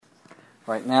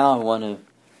Right now, I want to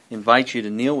invite you to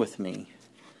kneel with me.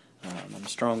 I'm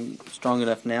strong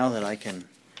enough now that I can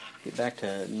get back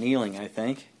to kneeling, I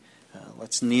think.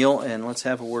 Let's kneel and let's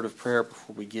have a word of prayer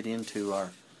before we get into our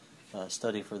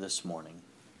study for this morning.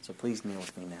 So please kneel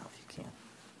with me now if you can.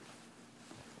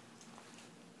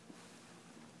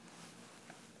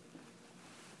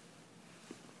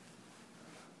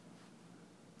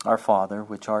 Our Father,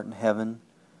 which art in heaven,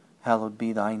 hallowed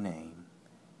be thy name.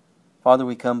 Father,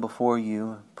 we come before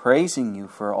you, praising you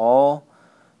for all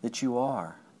that you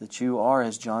are,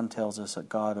 as John tells us, a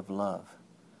God of love,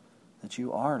 that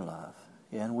you are love.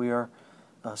 And we are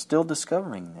still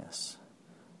discovering this.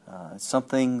 It's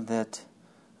something that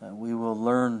we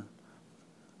will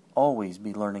always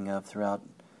be learning of throughout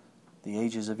the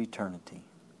ages of eternity.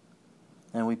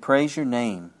 And we praise your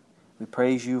name. We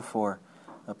praise you for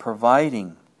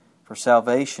providing for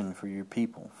salvation for your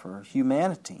people, for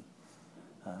humanity.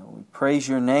 We praise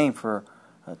your name for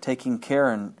taking care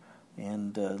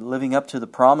and living up to the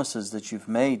promises that you've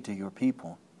made to your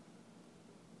people.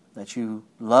 That you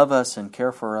love us and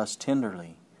care for us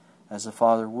tenderly as a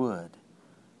father would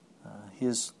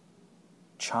his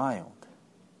child.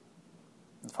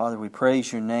 And Father, we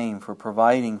praise your name for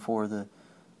providing for the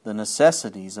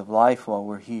necessities of life while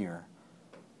we're here.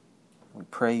 We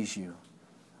praise you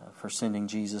for sending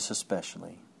Jesus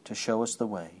especially to show us the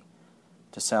way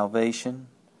to salvation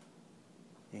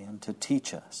and to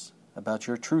teach us about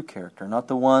your true character, not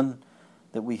the one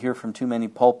that we hear from too many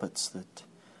pulpits that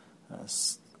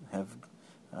have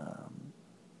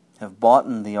bought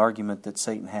in the argument that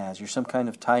Satan has. You're some kind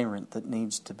of tyrant that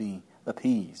needs to be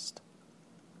appeased.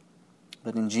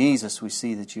 But in Jesus we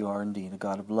see that you are indeed a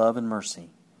God of love and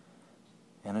mercy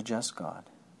and a just God.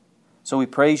 So we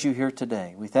praise you here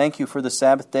today. We thank you for the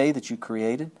Sabbath day that you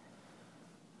created,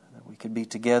 that we could be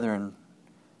together and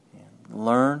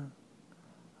learn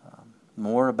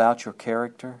more about your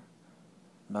character,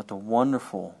 about the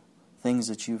wonderful things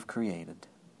that you've created.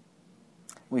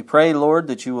 We pray, Lord,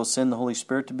 that you will send the Holy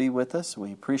Spirit to be with us.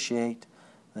 We appreciate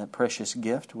that precious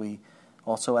gift. We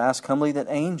also ask humbly that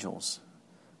angels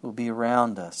will be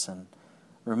around us and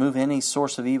remove any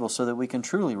source of evil so that we can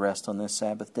truly rest on this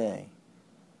Sabbath day.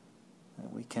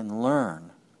 That we can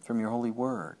learn from your holy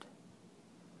word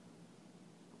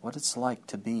what it's like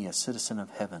to be a citizen of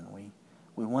heaven. We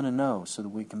want to know so that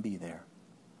we can be there.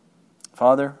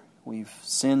 Father, we've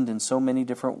sinned in so many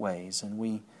different ways, and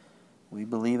we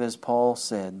believe, as Paul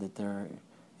said, that there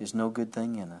is no good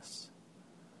thing in us.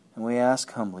 And we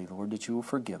ask humbly, Lord, that you will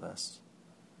forgive us.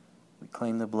 We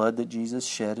claim the blood that Jesus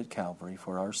shed at Calvary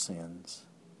for our sins.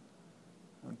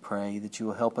 We pray that you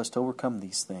will help us to overcome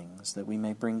these things, that we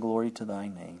may bring glory to thy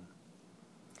name.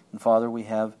 And Father, we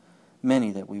have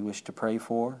many that we wish to pray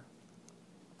for.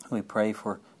 We pray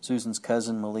for Susan's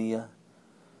cousin, Malia.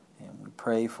 And we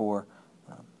pray for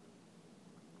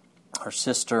our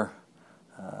sister,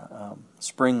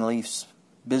 Springleaf's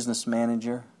business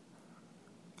manager,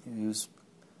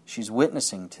 she's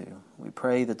witnessing to. We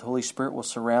pray that the Holy Spirit will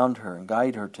surround her and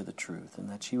guide her to the truth, and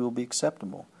that she will be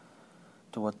acceptable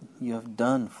to what you have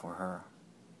done for her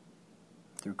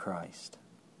through Christ.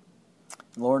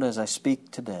 Lord, as I speak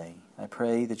today, I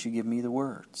pray that you give me the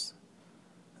words,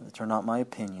 that they're not my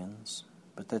opinions,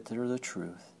 but that they're the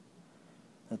truth,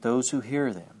 that those who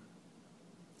hear them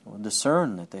will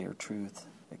discern that they are truth,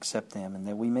 accept them, and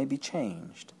that we may be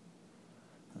changed.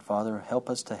 And Father, help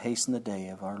us to hasten the day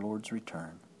of our Lord's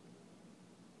return.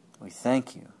 We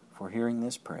thank you for hearing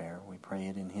this prayer. We pray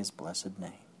it in his blessed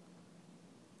name.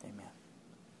 Amen.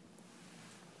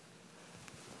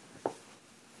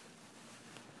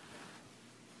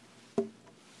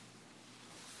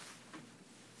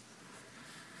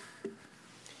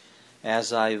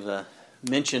 As I've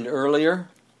mentioned earlier,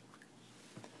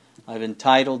 I've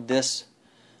entitled this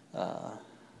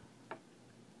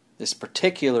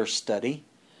particular study,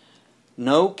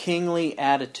 No Kingly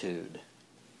Attitude.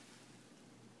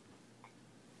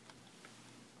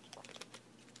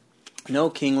 No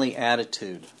Kingly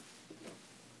Attitude.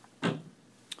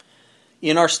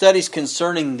 In our studies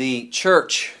concerning the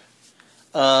Church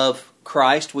of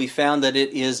Christ, we found that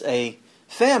it is a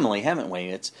family, haven't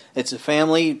we? It's a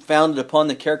family founded upon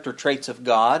the character traits of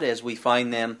God as we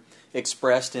find them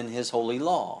expressed in his holy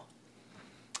law.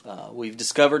 We've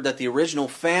discovered that the original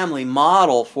family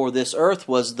model for this earth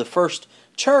was the first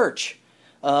church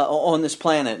on this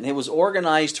planet, and it was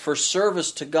organized for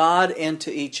service to God and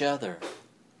to each other.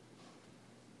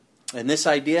 And this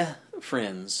idea,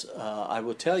 friends, I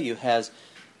will tell you, has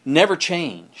never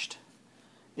changed.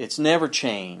 It's never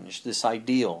changed, this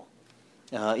ideal.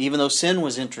 Even though sin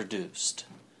was introduced,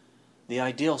 the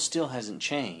ideal still hasn't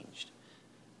changed.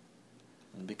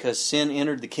 And because sin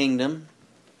entered the kingdom,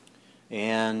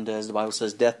 and as the Bible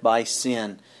says, death by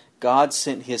sin, God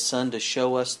sent His Son to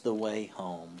show us the way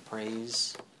home.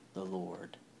 Praise the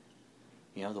Lord.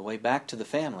 You know, the way back to the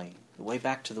family, the way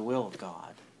back to the will of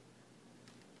God.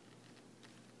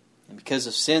 And because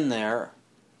of sin, there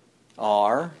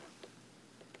are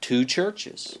two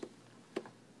churches.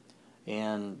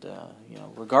 And,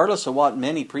 regardless of what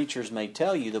many preachers may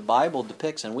tell you, the Bible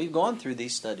depicts, and we've gone through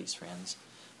these studies, friends.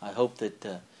 I hope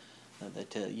that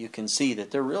you can see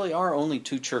that there really are only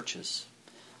two churches.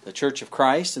 The Church of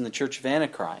Christ and the Church of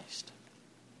Antichrist.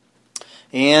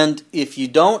 And if you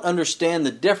don't understand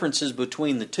the differences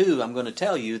between the two, I'm going to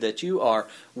tell you that you are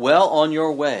well on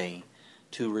your way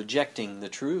to rejecting the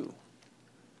true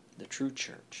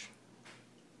church.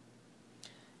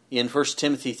 In 1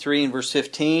 Timothy 3 and verse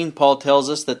 15, Paul tells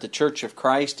us that the Church of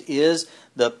Christ is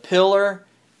the pillar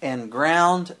and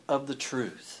ground of the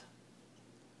truth.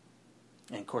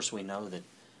 And of course we know that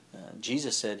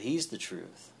Jesus said He's the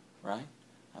truth, right?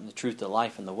 I'm the truth, the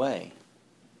life, and the way.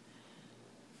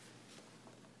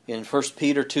 In 1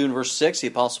 Peter 2 and verse 6, the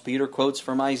Apostle Peter quotes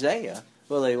from Isaiah.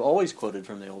 Well, they've always quoted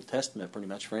from the Old Testament, pretty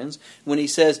much, friends. When he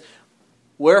says,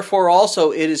 "Wherefore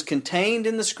also it is contained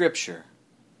in the Scripture,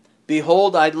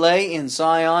 Behold, I lay in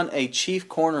Zion a chief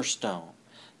cornerstone,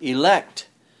 elect,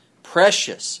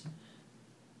 precious,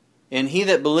 and he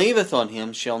that believeth on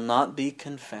Him shall not be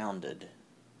confounded."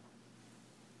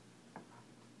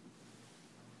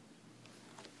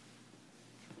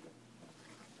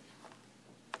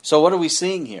 So what are we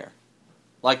seeing here?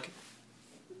 Like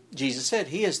Jesus said,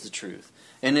 He is the truth.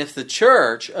 And if the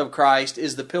church of Christ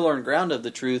is the pillar and ground of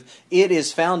the truth, it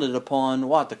is founded upon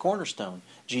what? The cornerstone,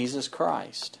 Jesus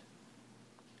Christ.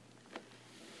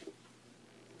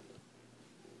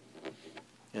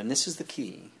 And this is the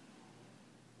key.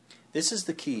 This is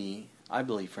the key, I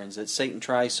believe, friends, that Satan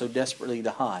tries so desperately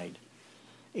to hide.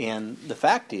 And the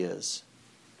fact is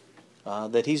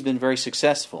that he's been very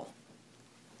successful.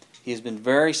 He has been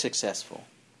very successful.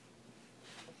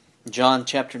 John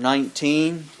chapter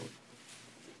 19,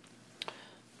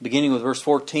 beginning with verse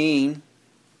 14,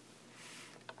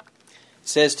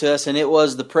 says to us, "And it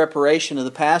was the preparation of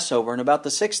the Passover, and about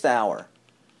the 6th hour.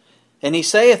 And He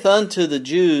saith unto the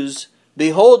Jews,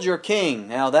 Behold your king."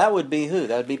 Now that would be who?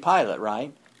 That would be Pilate,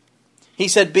 right? He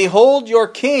said, "Behold your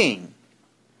king."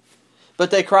 But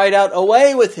they cried out,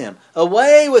 "Away with him!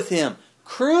 Away with him!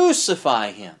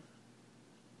 Crucify him!"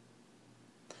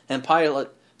 And Pilate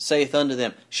saith unto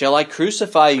them, "Shall I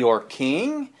crucify your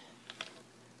king?"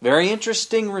 Very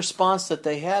interesting response that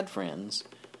they had, friends.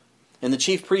 And the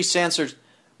chief priest answered,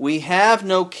 "We have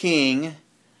no king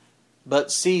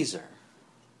but Caesar."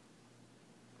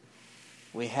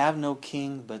 We have no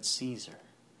king but Caesar.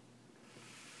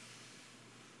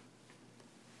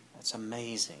 That's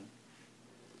amazing.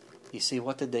 You see,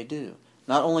 what did they do?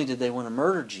 Not only did they want to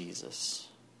murder Jesus,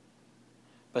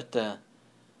 but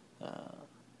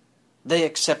they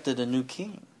accepted a new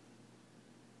king.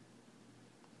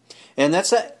 And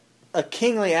that's a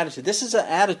kingly attitude. This is an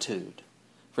attitude,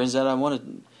 friends, that I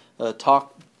want to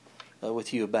talk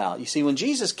with you about. You see, when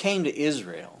Jesus came to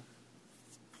Israel,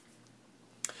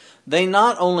 they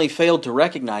not only failed to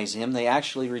recognize Him, they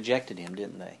actually rejected Him,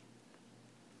 didn't they?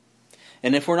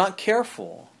 And if we're not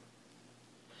careful,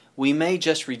 we may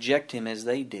just reject Him as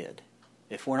they did.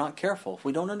 If we're not careful, if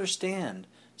we don't understand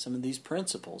some of these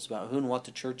principles about who and what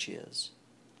the church is,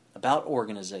 about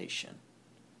organization,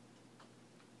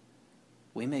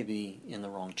 we may be in the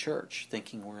wrong church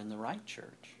thinking we're in the right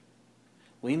church.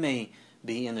 We may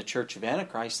be in the church of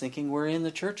Antichrist thinking we're in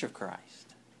the church of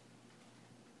Christ.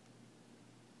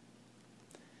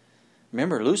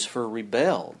 Remember, Lucifer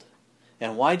rebelled.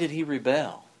 And why did he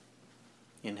rebel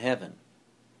in heaven?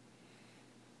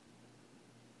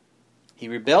 He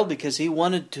rebelled because he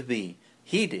wanted to be.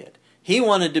 He did. He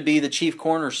wanted to be the chief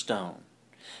cornerstone.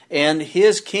 And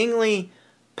his kingly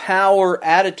power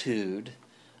attitude,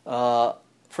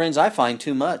 friends, I find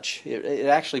too much. It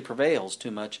actually prevails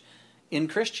too much in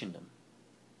Christendom.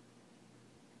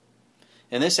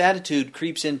 And this attitude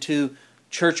creeps into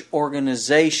church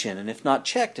organization. And if not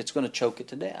checked, it's going to choke it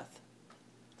to death.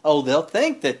 Oh, they'll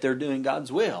think that they're doing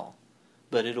God's will,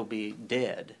 but it'll be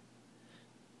dead.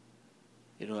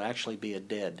 It'll actually be a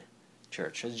dead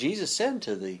church. As Jesus said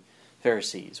to the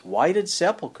Pharisees, whited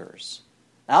sepulchres.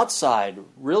 Outside,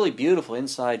 really beautiful.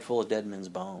 Inside, full of dead men's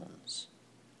bones.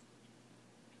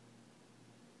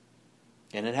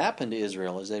 And it happened to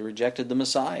Israel as they rejected the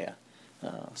Messiah.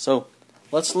 So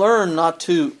let's learn not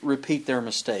to repeat their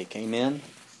mistake. Amen?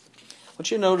 I want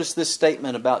you to notice this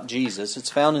statement about Jesus. It's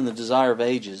found in the Desire of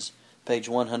Ages, page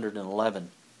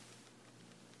 111.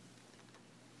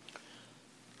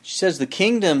 says the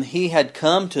kingdom he had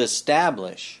come to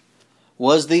establish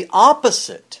was the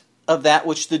opposite of that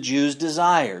which the Jews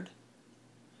desired.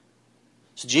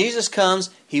 So Jesus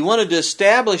comes, he wanted to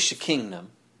establish a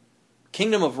kingdom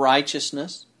of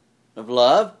righteousness, of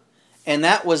love, and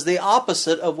that was the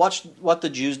opposite of what the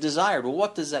Jews desired. Well,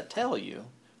 what does that tell you?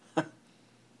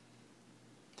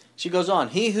 She goes on,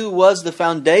 he who was the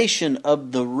foundation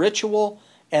of the ritual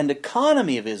and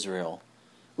economy of Israel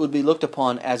would be looked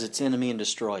upon as its enemy and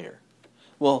destroyer.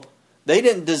 Well, they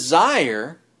didn't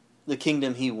desire the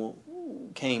kingdom he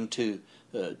came to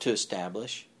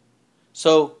establish.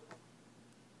 So,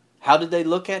 how did they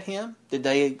look at him? Did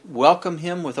they welcome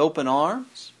him with open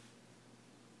arms?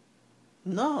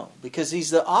 No, because he's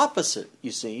the opposite,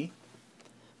 you see.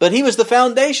 But he was the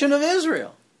foundation of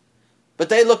Israel. But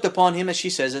they looked upon him, as she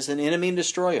says, as an enemy and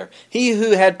destroyer. He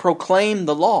who had proclaimed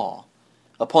the law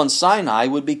upon Sinai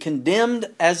would be condemned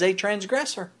as a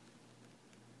transgressor.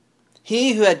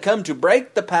 He who had come to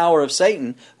break the power of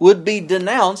Satan would be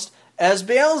denounced as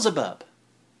Beelzebub.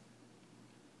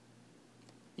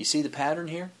 You see the pattern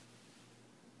here?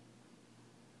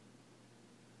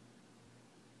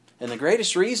 And the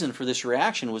greatest reason for this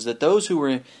reaction was that those who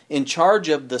were in charge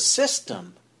of the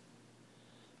system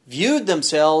viewed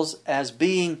themselves as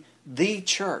being the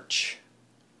church.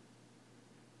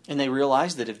 And they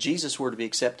realized that if Jesus were to be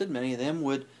accepted, many of them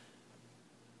would,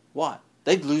 what?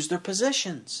 They'd lose their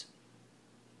positions.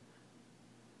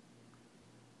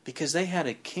 Because they had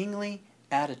a kingly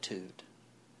attitude.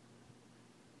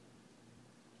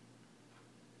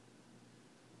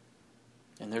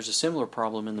 And there's a similar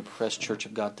problem in the professed church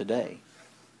of God today.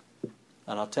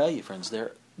 And I'll tell you, friends,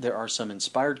 there are some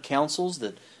inspired counsels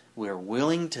that we're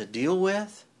willing to deal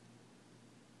with.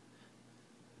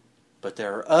 But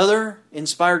there are other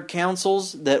inspired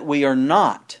counsels that we are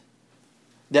not.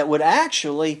 That would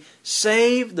actually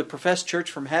save the professed church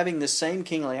from having this same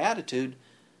kingly attitude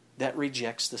that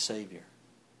rejects the Savior.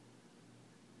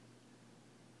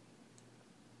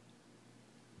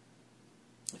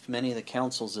 If many of the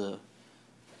counsels of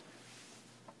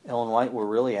Ellen White were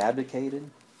really advocated,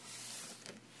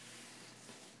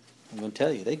 I'm going to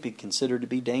tell you, they'd be considered to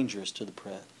be dangerous to the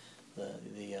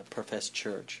professed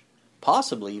church.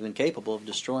 Possibly even capable of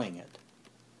destroying it.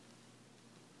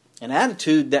 An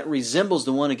attitude that resembles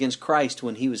the one against Christ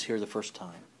when he was here the first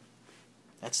time.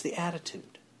 That's the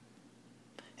attitude.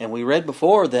 And we read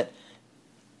before that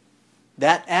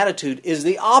attitude is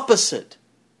the opposite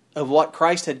of what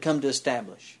Christ had come to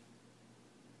establish.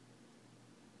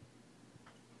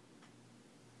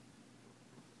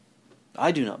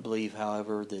 I do not believe,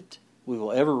 however, that we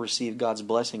will ever receive God's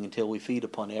blessing until we feed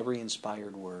upon every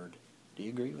inspired word. Do you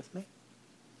agree with me?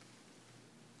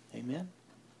 Amen.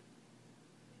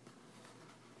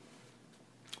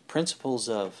 Principles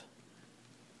of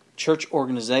church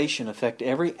organization affect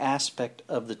every aspect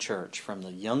of the church, from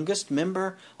the youngest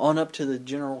member on up to the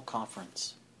general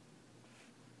conference.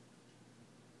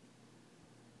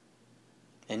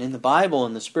 And in the Bible,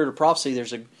 in the Spirit of Prophecy,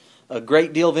 there's a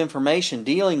great deal of information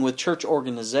dealing with church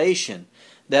organization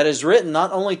that is written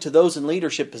not only to those in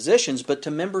leadership positions, but to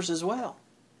members as well.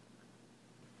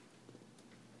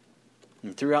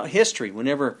 And throughout history,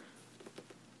 whenever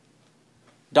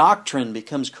doctrine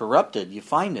becomes corrupted, you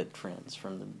find it, friends,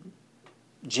 from the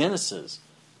Genesis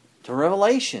to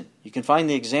Revelation. You can find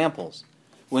the examples.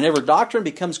 Whenever doctrine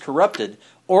becomes corrupted,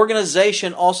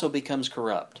 organization also becomes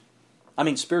corrupt. I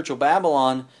mean, spiritual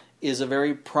Babylon is a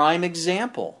very prime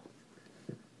example.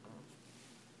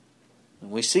 And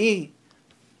we see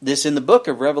this in the book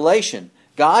of Revelation.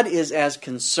 God is as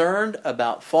concerned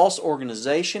about false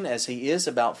organization as He is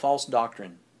about false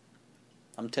doctrine.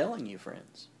 I'm telling you,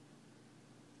 friends.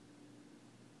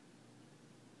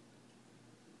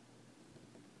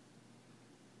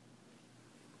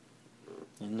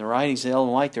 In the writings of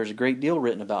Ellen White, there's a great deal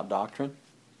written about doctrine.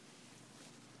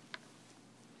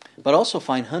 But also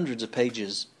find hundreds of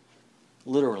pages,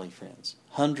 literally, friends,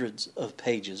 hundreds of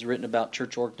pages written about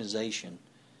church organization,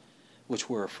 which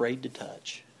we're afraid to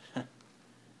touch.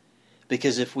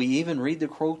 Because if we even read the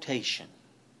quotation,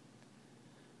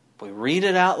 if we read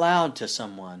it out loud to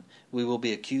someone, we will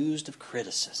be accused of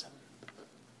criticism.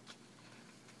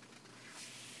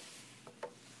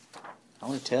 I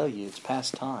want to tell you, it's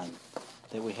past time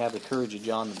that we have the courage of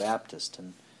John the Baptist,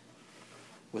 and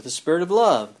with a spirit of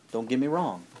love, don't get me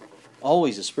wrong,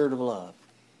 always a spirit of love,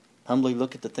 humbly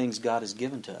look at the things God has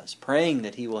given to us, praying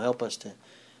that He will help us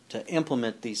to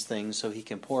implement these things so He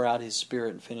can pour out His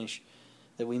Spirit and finish,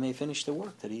 that we may finish the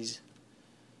work that He's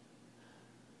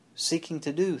seeking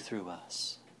to do through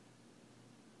us.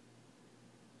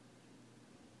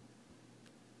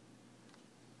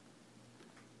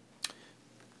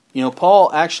 You know,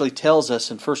 Paul actually tells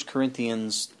us in 1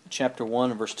 Corinthians chapter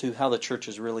 1 and verse 2 how the church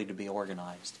is really to be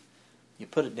organized. You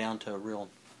put it down to a real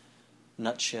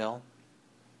nutshell.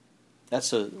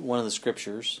 That's one of the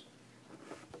scriptures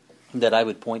that I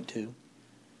would point to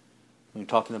when you're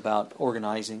talking about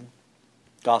organizing,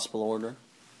 gospel order.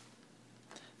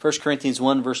 1 Corinthians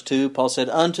 1 verse 2, Paul said,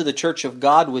 "Unto the church of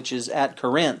God which is at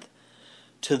Corinth,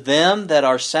 to them that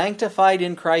are sanctified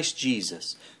in Christ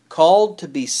Jesus, called to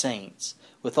be saints,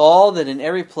 with all that in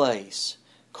every place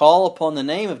call upon the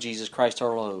name of Jesus Christ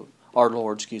our Lord,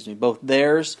 both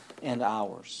theirs and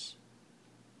ours."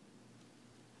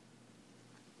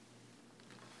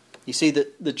 You see,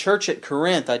 the church at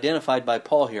Corinth, identified by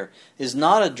Paul here, is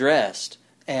not addressed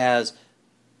as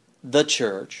the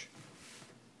church,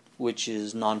 which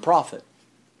is non-profit.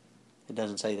 It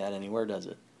doesn't say that anywhere, does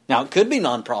it? Now, it could be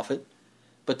non-profit,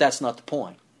 but that's not the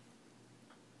point.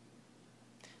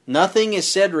 Nothing is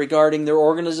said regarding their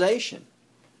organization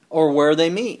or where they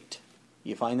meet.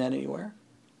 You find that anywhere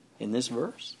in this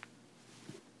verse?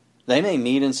 They may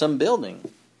meet in some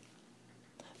building,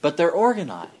 but they're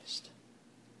organized.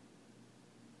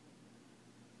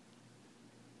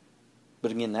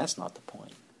 But again, that's not the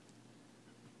point.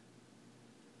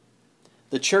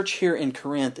 The church here in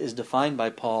Corinth is defined by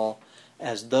Paul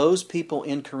as those people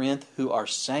in Corinth who are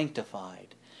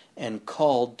sanctified and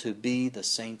called to be the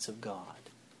saints of God.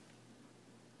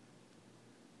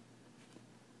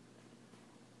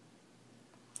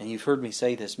 And you've heard me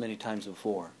say this many times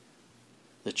before.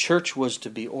 The church was to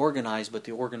be organized, but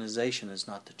the organization is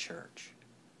not the church.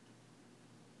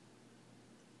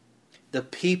 The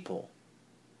people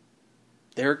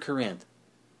there at Corinth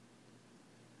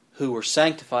who were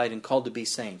sanctified and called to be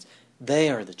saints, they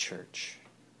are the church.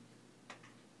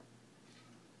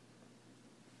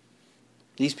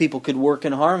 These people could work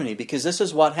in harmony, because this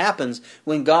is what happens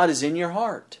when God is in your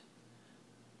heart.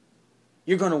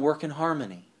 You're going to work in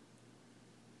harmony.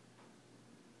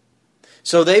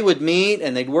 So they would meet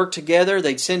and they'd work together.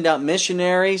 They'd send out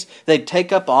missionaries. They'd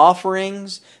take up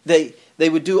offerings. They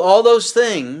would do all those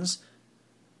things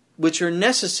which are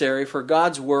necessary for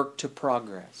God's work to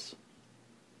progress.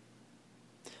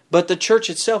 But the church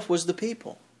itself was the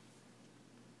people.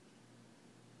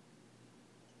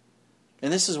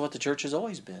 And this is what the church has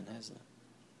always been, hasn't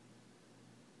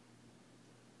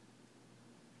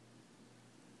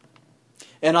it?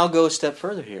 And I'll go a step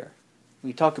further here.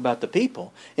 We talk about the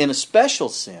people. In a special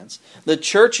sense, the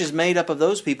church is made up of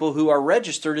those people who are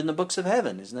registered in the books of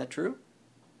heaven. Isn't that true?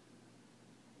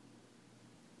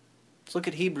 Let's look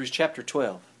at Hebrews chapter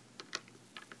 12.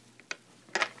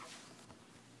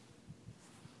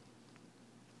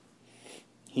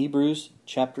 Hebrews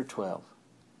chapter 12.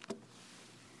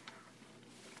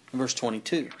 Verse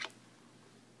 22.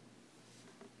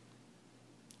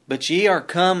 "But ye are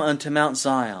come unto Mount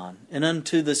Zion, and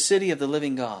unto the city of the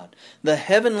living God, the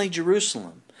heavenly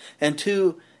Jerusalem, and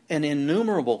to an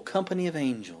innumerable company of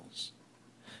angels,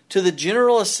 to the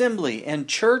general assembly and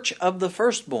church of the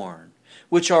firstborn,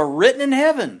 which are written in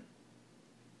heaven."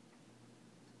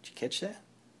 Did you catch that?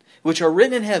 "Which are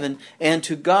written in heaven, and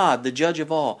to God, the judge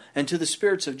of all, and to the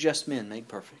spirits of just men made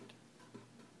perfect."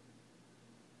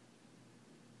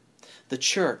 The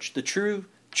church, the true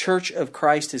church of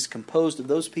Christ, is composed of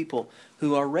those people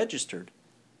who are registered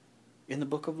in the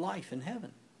book of life in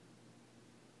heaven.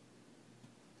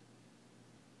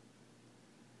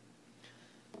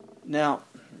 Now,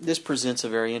 this presents a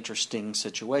very interesting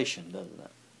situation, doesn't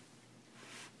it?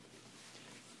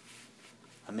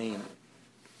 I mean,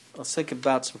 let's think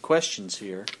about some questions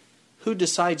here. Who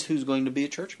decides who's going to be a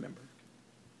church member?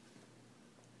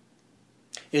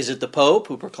 Is it the Pope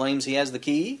who proclaims he has the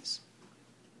keys?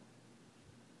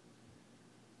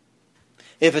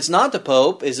 If it's not the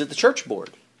Pope, is it the church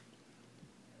board?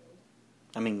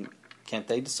 I mean, can't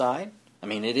they decide? I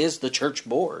mean, it is the church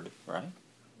board, right?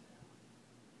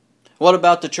 What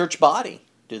about the church body?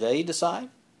 Do they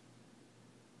decide?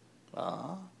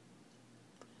 The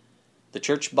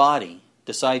church body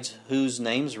decides whose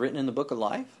name's written in the book of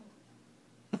life?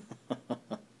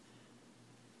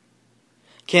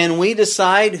 Can we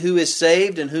decide who is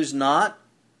saved and who's not?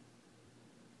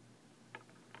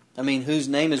 I mean, whose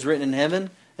name is written in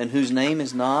heaven and whose name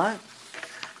is not?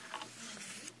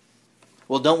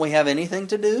 Well, don't we have anything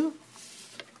to do?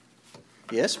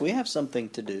 Yes, we have something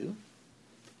to do.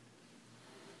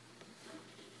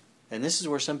 And this is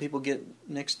where some people get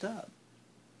mixed up.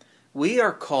 We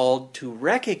are called to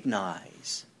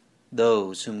recognize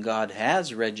those whom God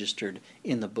has registered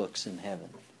in the books in heaven,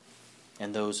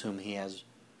 and those whom He has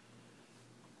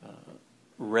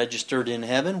registered in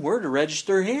heaven, we're to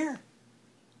register here.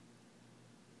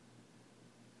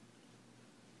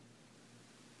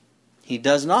 He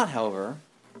does not, however,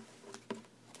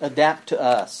 adapt to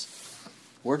us.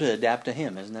 We're to adapt to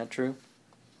Him. Isn't that true?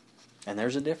 And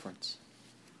there's a difference.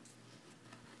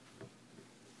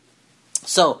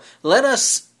 So, let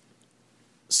us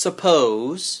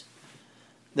suppose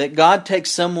that God takes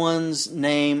someone's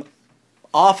name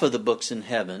off of the books in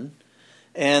heaven,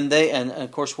 and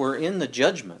of course we're in the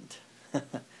judgment.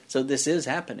 So this is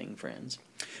happening, friends.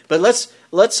 But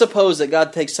let's suppose that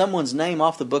God takes someone's name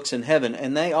off the books in heaven,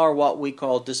 and they are what we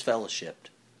call disfellowshipped.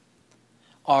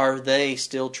 Are they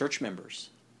still church members?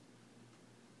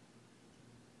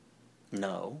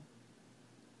 No.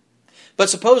 But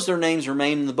suppose their names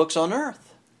remain in the books on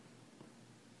earth.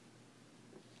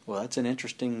 Well, that's an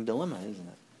interesting dilemma, isn't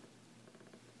it?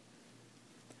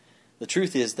 The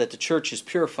truth is that the church is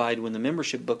purified when the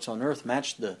membership books on earth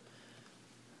match the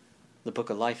book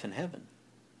of life in heaven.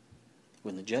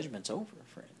 When the judgment's over,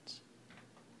 friends.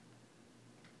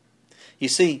 You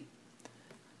see,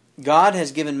 God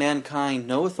has given mankind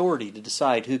no authority to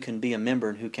decide who can be a member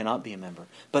and who cannot be a member,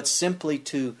 but simply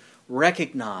to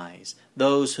recognize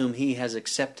those whom He has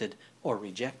accepted or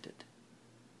rejected.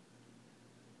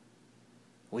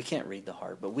 We can't read the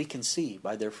heart, but we can see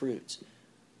by their fruits.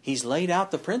 He's laid out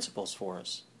the principles for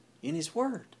us in His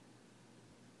Word.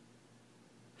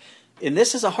 And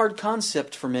this is a hard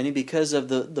concept for many because of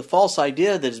the false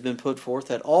idea that has been put forth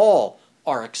that all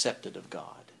are accepted of God.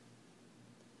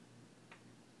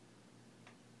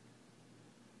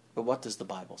 But what does the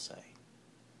Bible say?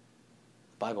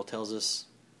 The Bible tells us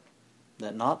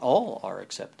that not all are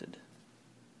accepted.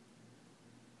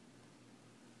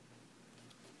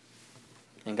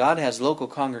 And God has local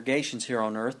congregations here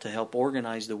on earth to help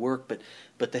organize the work,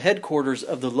 but the headquarters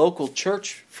of the local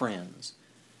church, friends,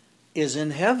 is in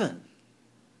heaven,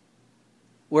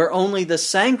 where only the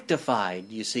sanctified,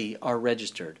 you see, are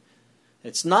registered.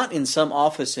 It's not in some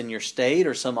office in your state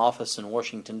or some office in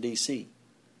Washington, D.C.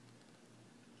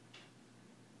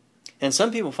 And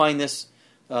some people find this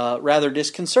rather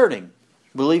disconcerting,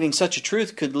 believing such a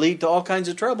truth could lead to all kinds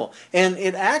of trouble. And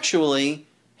it actually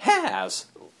has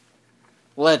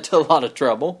led to a lot of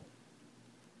trouble.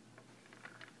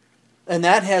 And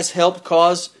that has helped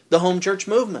cause the home church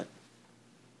movement.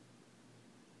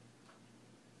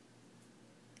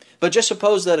 But just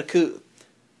suppose that a coup,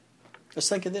 let's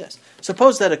think of this.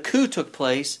 Suppose that a coup took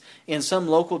place in some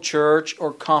local church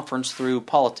or conference through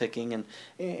politicking,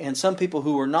 and some people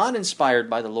who were not inspired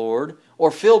by the Lord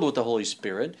or filled with the Holy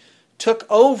Spirit took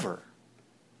over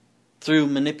through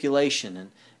manipulation.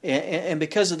 And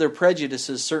because of their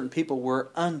prejudices, certain people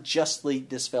were unjustly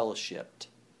disfellowshipped.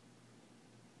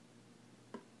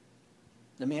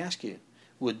 Let me ask you,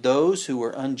 would those who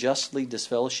were unjustly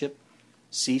disfellowshipped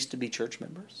cease to be church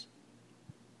members?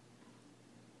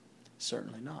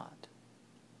 Certainly not.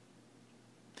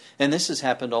 And this has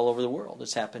happened all over the world.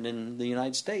 It's happened in the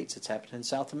United States. It's happened in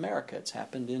South America. It's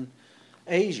happened in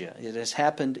Asia. It has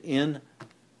happened in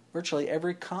virtually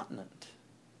every continent.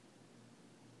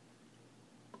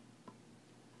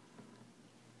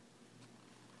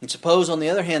 And suppose, on the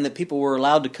other hand, that people were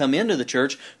allowed to come into the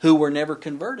church who were never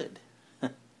converted.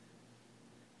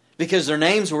 Because their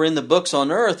names were in the books on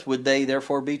earth, would they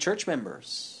therefore be church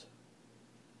members?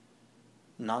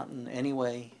 Not in any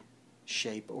way,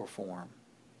 shape, or form.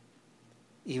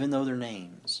 Even though their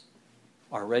names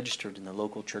are registered in the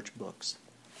local church books.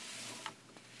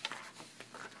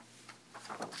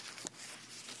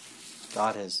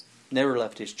 God has never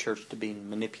left His church to be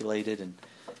manipulated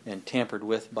and tampered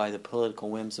with by the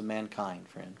political whims of mankind,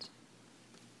 friends.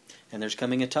 And there's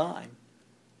coming a time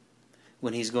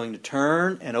when He's going to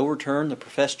turn and overturn the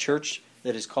professed church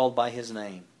that is called by His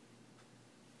name.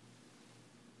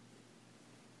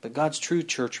 But God's true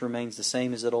church remains the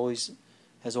same as it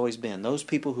has always been. Those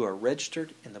people who are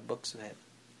registered in the books of heaven.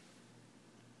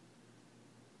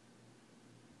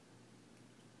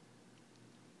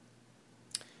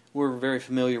 We're very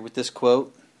familiar with this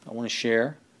quote I want to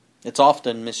share. It's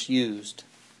often misused,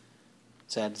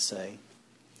 sad to say,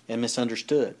 and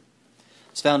misunderstood.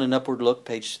 It's found in Upward Look,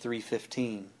 page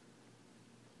 315.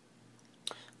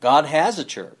 God has a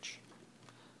church.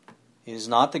 It is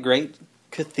not the great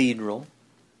cathedral.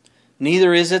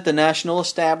 Neither is it the national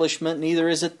establishment. Neither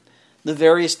is it the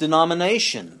various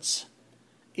denominations.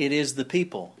 It is the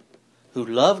people who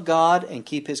love God and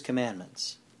keep His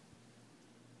commandments.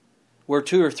 Where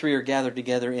 2 or 3 are gathered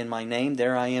together in my name,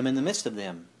 there I am in the midst of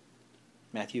them.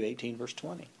 Matthew 18, verse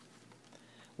 20.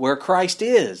 Where Christ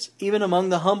is, even among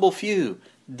the humble few,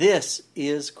 this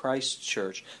is Christ's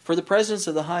church. For the presence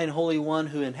of the high and holy one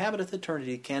who inhabiteth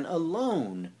eternity can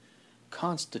alone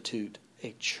constitute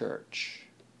a church.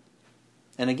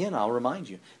 And again, I'll remind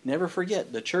you, never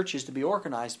forget, the church is to be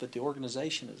organized, but the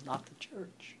organization is not the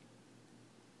church.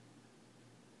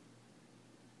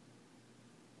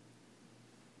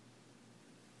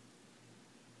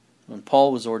 When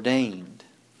Paul was ordained,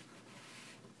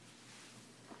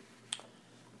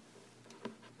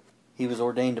 he was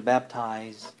ordained to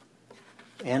baptize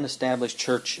and establish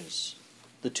churches,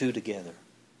 the two together.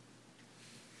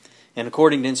 And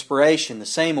according to inspiration, the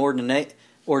same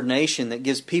ordination that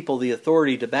gives people the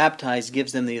authority to baptize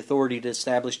gives them the authority to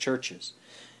establish churches.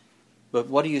 But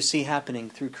what do you see happening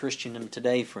through Christendom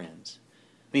today, friends?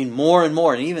 I mean, more and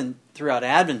more, and even throughout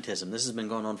Adventism, this has been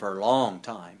going on for a long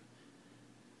time,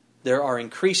 there are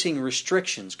increasing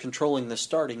restrictions controlling the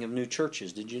starting of new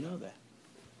churches. Did you know that?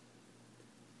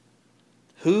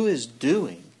 Who is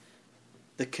doing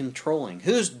the controlling?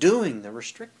 Who's doing the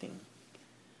restricting?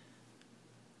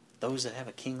 Those that have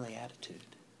a kingly attitude.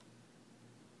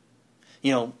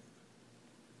 You know,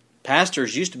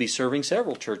 pastors used to be serving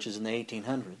several churches in the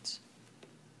 1800s.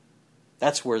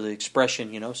 That's where the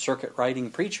expression, circuit riding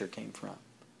preacher came from.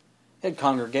 They had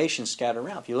congregations scattered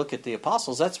around. If you look at the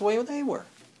apostles, that's the way they were.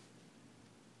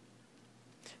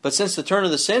 But since the turn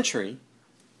of the century,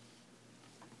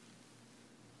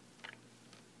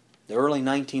 the early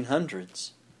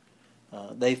 1900s,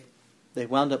 they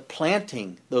wound up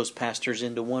planting those pastors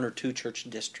into one or two church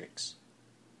districts.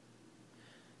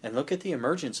 And look at the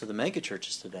emergence of the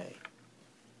megachurches today.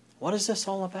 What is this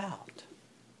all about?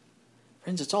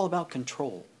 Friends, it's all about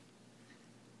control.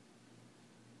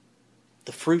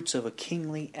 The fruits of a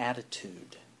kingly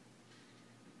attitude.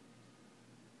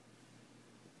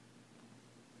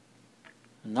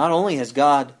 Not only has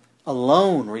God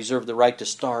alone reserved the right to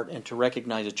start and to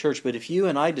recognize a church, but if you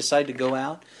and I decide to go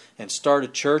out and start a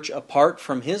church apart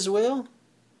from His will,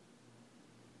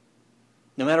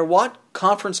 no matter what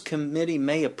conference committee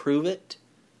may approve it,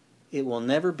 it will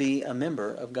never be a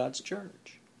member of God's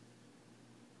church.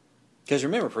 Because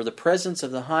remember, for the presence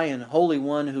of the high and holy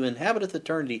one who inhabiteth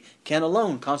eternity can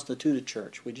alone constitute a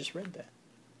church. We just read that.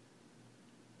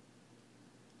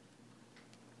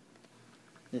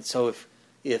 And so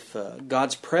if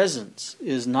God's presence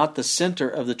is not the center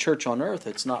of the church on earth,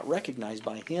 it's not recognized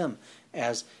by Him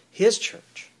as His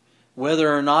church.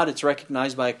 Whether or not it's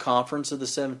recognized by a conference of the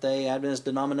Seventh-day Adventist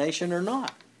denomination or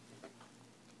not.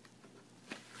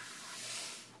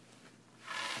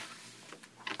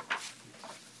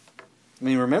 I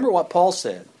mean, remember what Paul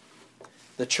said.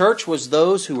 The church was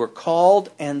those who were called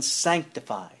and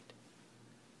sanctified.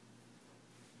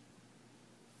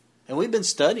 And we've been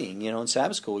studying, in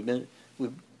Sabbath school.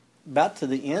 We've about to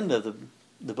the end of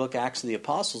the book Acts of the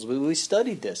Apostles. We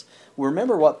studied this. We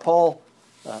remember what Paul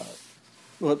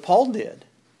did.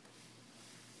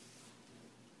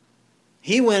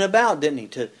 He went about, didn't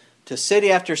he, to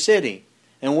city after city.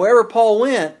 And wherever Paul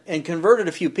went and converted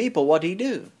a few people, what did he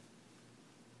do?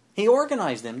 He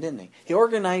organized them, didn't he? He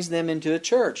organized them into a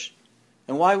church.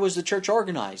 And why was the church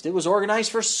organized? It was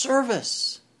organized for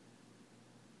service.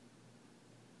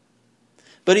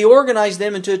 But he organized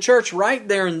them into a church right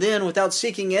there and then without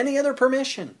seeking any other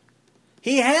permission.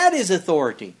 He had his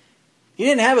authority. He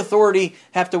didn't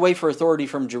have to wait for authority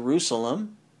from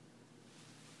Jerusalem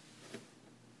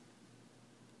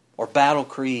or Battle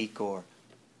Creek or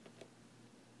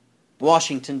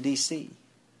Washington, D.C.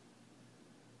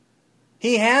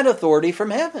 He had authority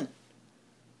from heaven.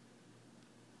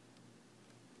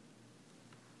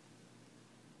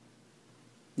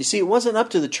 You see, it wasn't up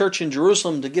to the church in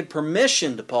Jerusalem to give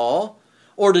permission to Paul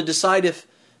or to decide if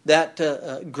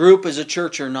that group is a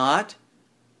church or not.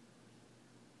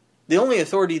 The only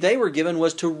authority they were given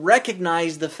was to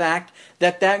recognize the fact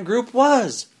that that group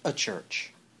was a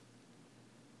church.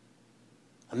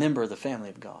 A member of the family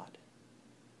of God.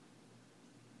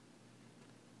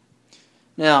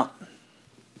 Now,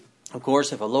 of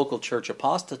course, if a local church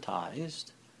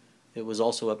apostatized, it was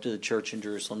also up to the church in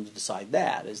Jerusalem to decide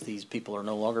that, as these people are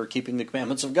no longer keeping the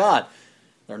commandments of God.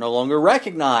 They're no longer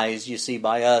recognized, you see,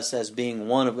 by us as being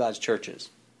one of God's churches.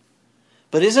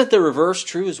 But isn't the reverse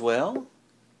true as well?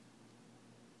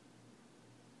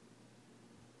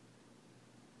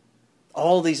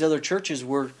 All these other churches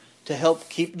were to help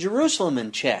keep Jerusalem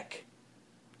in check.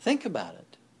 Think about it.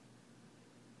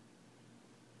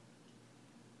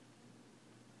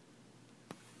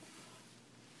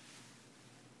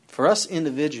 For us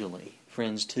individually,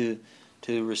 friends, to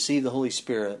receive the Holy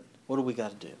Spirit, what do we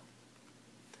got to do?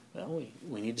 Well,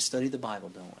 we need to study the Bible,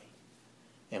 don't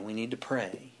we? And we need to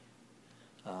pray.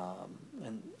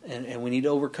 And we need to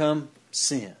overcome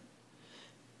sin.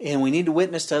 And we need to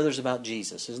witness to others about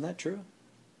Jesus. Isn't that true?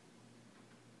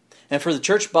 And for the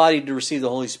church body to receive the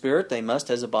Holy Spirit, they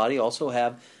must, as a body, also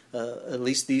have at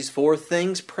least these four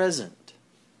things present.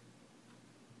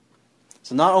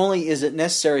 So not only is it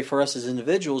necessary for us as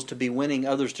individuals to be winning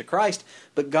others to Christ,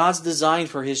 but God's design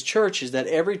for His church is that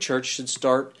every church should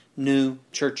start new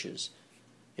churches.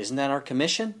 Isn't that our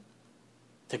commission?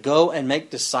 To go and make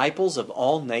disciples of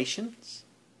all nations?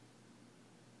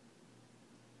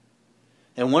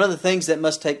 And one of the things that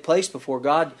must take place before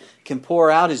God can pour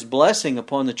out His blessing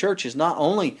upon the church is not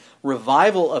only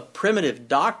revival of primitive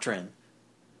doctrine,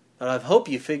 but I hope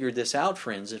you figured this out,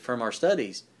 friends, from our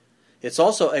studies. It's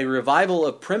also a revival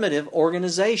of primitive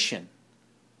organization.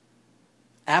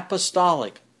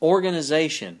 Apostolic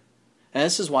organization. And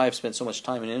this is why I've spent so much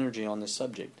time and energy on this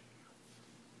subject.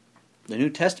 The New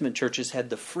Testament churches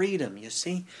had the freedom, you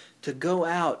see, to go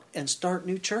out and start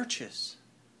new churches.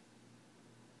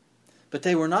 But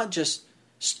they were not just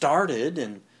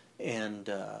started and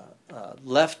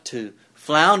left to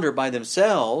flounder by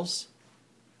themselves.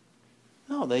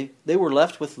 No, they were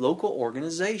left with local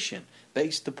organization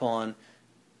based upon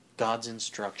God's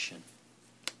instruction,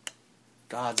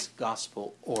 God's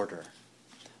gospel order.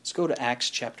 Let's go to Acts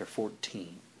chapter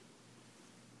 14.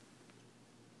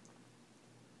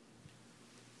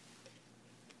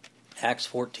 Acts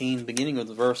 14, beginning with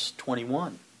verse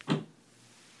 21.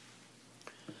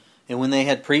 And when they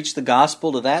had preached the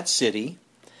gospel to that city,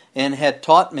 and had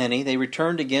taught many, they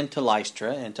returned again to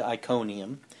Lystra and to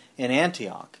Iconium and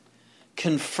Antioch,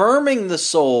 confirming the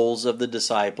souls of the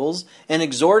disciples, and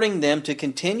exhorting them to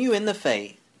continue in the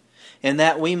faith, and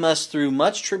that we must through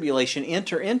much tribulation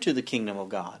enter into the kingdom of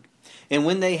God. And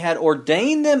when they had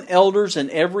ordained them elders in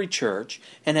every church,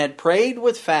 and had prayed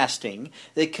with fasting,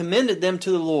 they commended them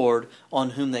to the Lord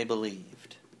on whom they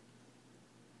believed.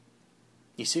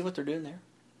 You see what they're doing there?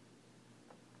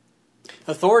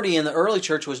 Authority in the early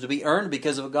church was to be earned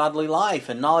because of a godly life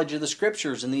and knowledge of the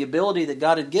Scriptures and the ability that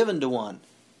God had given to one.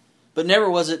 But never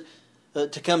was it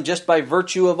to come just by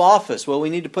virtue of office. Well, we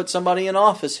need to put somebody in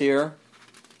office here.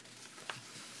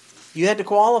 You had to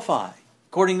qualify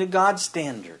according to God's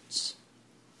standards.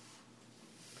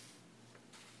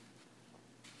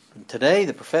 And today,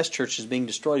 the professed church is being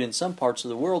destroyed in some parts of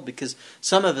the world because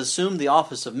some have assumed the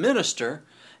office of minister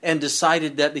and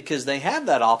decided that because they have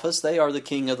that office, they are the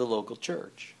king of the local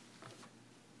church.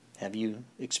 Have you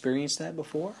experienced that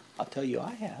before? I'll tell you,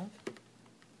 I have.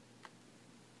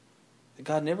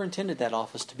 God never intended that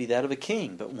office to be that of a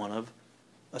king, but one of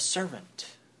a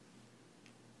servant.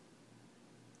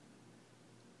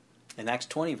 In Acts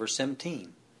 20, verse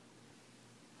 17.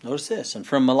 Notice this. And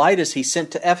from Miletus he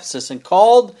sent to Ephesus and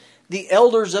called the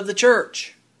elders of the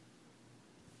church.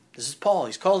 This is Paul.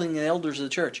 He's calling the elders of the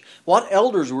church. What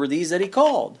elders were these that he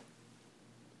called?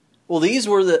 Well, these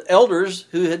were the elders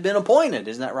who had been appointed.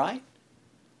 Isn't that right?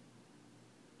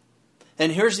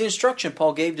 And here's the instruction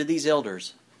Paul gave to these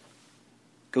elders.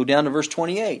 Go down to verse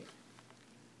 28.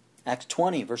 Acts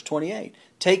 20, verse 28.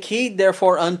 Take heed,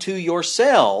 therefore, unto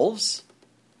yourselves.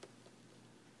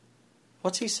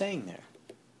 What's he saying there?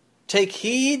 Take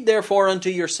heed, therefore, unto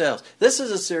yourselves. This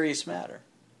is a serious matter.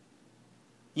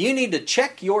 You need to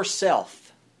check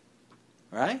yourself.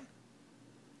 Right?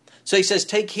 So he says,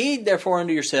 take heed, therefore,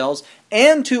 unto yourselves,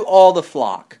 and to all the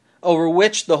flock, over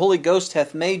which the Holy Ghost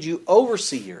hath made you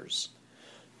overseers,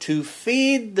 to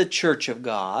feed the church of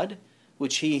God,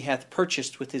 which he hath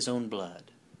purchased with his own blood.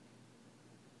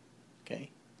 Okay?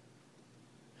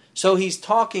 So he's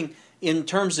talking in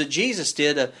terms that Jesus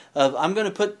did of I'm going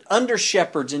to put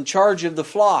under-shepherds in charge of the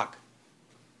flock.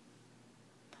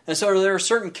 And so there are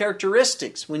certain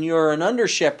characteristics when you're an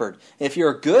under-shepherd. If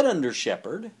you're a good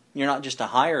under-shepherd, you're not just a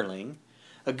hireling,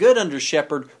 a good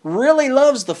under-shepherd really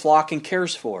loves the flock and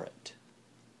cares for it.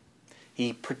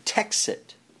 He protects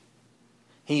it.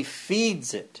 He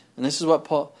feeds it. And this is what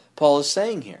Paul is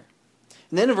saying here.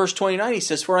 And then in verse 29 he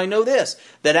says, For I know this,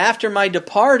 that after my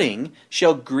departing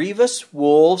shall grievous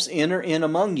wolves enter in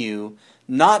among you,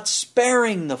 not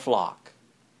sparing the flock.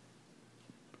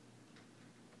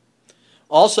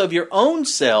 Also of your own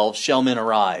selves shall men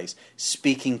arise,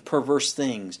 speaking perverse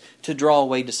things, to draw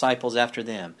away disciples after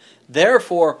them.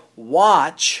 Therefore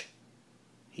watch,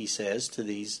 he says to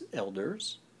these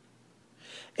elders,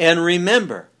 and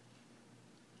remember.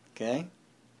 Okay?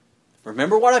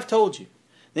 Remember what I've told you.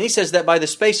 Then he says that by the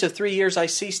space of 3 years I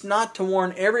ceased not to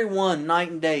warn every one night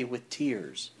and day with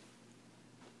tears.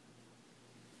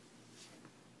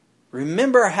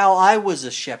 Remember how I was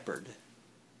a shepherd.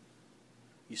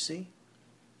 You see?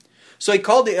 So he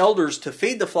called the elders to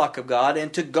feed the flock of God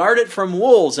and to guard it from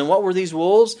wolves. And what were these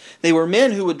wolves? They were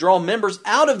men who would draw members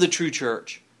out of the true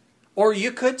church. Or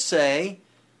you could say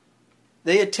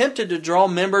they attempted to draw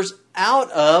members out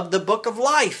of the book of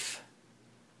life.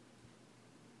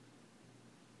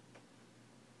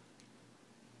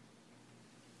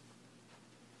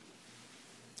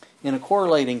 In a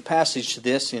correlating passage to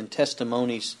this in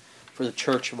Testimonies for the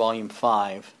Church, Volume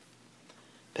 5,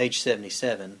 page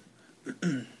 77,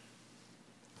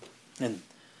 and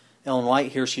Ellen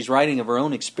White here, she's writing of her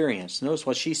own experience. Notice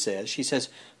what she says. She says,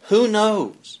 "Who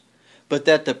knows but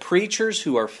that the preachers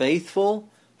who are faithful,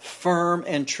 firm,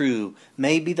 and true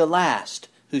may be the last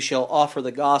who shall offer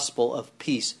the gospel of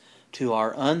peace to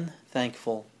our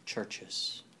unthankful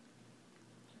churches."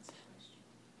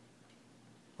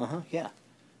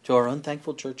 To our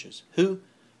unthankful churches. Who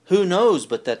knows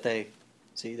but that they...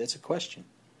 See, that's a question.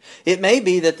 It may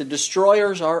be that the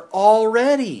destroyers are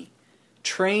already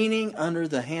training under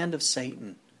the hand of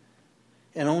Satan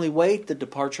and only wait the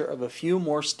departure of a few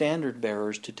more standard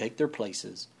bearers to take their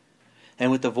places, and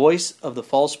with the voice of the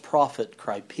false prophet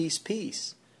cry, "Peace,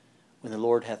 peace," when the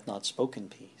Lord hath not spoken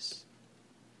peace.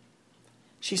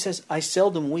 She says, "I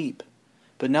seldom weep,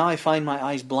 but now I find my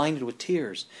eyes blinded with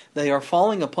tears. They are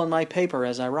falling upon my paper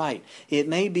as I write. It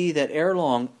may be that ere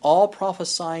long all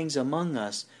prophesyings among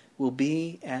us will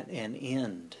be at an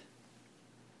end,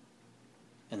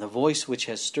 and the voice which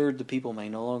has stirred the people may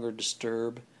no longer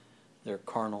disturb their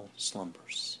carnal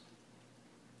slumbers."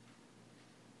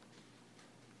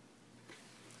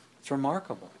 It's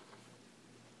remarkable.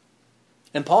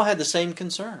 And Paul had the same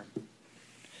concern.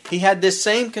 He had this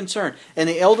same concern. And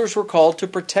the elders were called to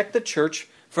protect the church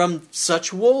from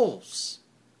such wolves.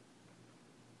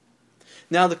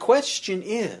 Now the question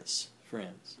is,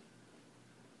 friends,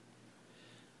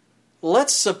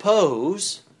 let's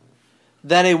suppose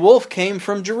that a wolf came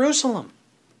from Jerusalem,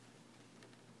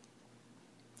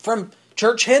 from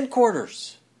church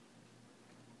headquarters.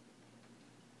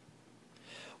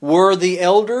 Were the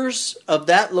elders of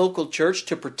that local church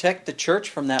to protect the church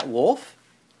from that wolf?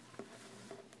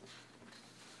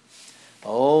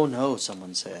 Oh no,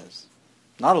 someone says.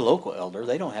 Not a local elder.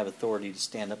 They don't have authority to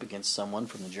stand up against someone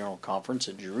from the General Conference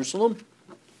at Jerusalem.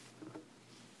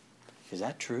 Is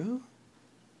that true?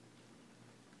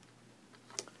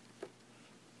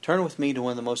 Turn with me to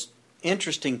one of the most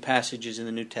interesting passages in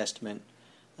the New Testament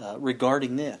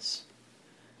regarding this.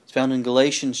 It's found in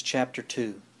Galatians chapter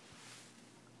 2.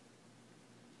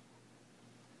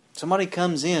 Somebody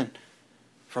comes in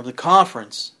from the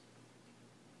conference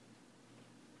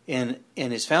and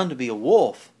is found to be a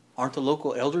wolf. Aren't the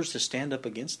local elders to stand up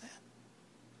against that?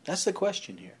 That's the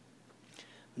question here.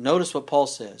 Notice what Paul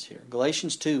says here.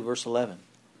 Galatians 2, verse 11.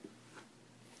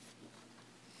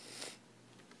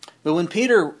 "But when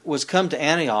Peter was come to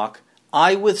Antioch,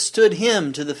 I withstood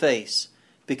him to the face,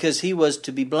 because he was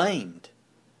to be blamed.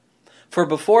 For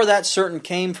before that certain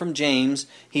came from James,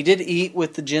 he did eat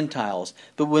with the Gentiles.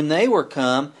 But when they were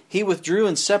come, he withdrew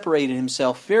and separated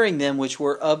himself, fearing them which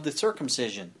were of the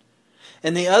circumcision.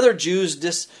 And the other Jews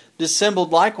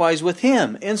dissembled likewise with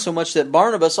him, insomuch that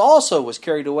Barnabas also was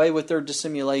carried away with their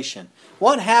dissimulation."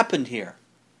 What happened here?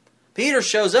 Peter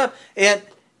shows up and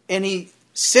he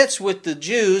sits with the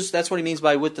Jews. That's what he means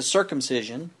by with the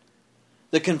circumcision,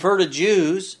 the converted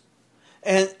Jews,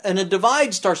 and a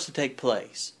divide starts to take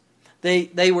place.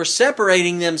 They were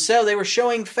separating themselves. They were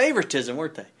showing favoritism,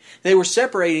 weren't they? They were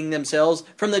separating themselves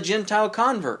from the Gentile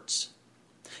converts.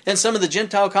 And some of the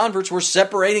Gentile converts were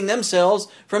separating themselves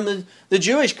from the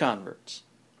Jewish converts.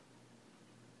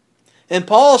 And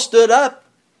Paul stood up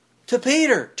to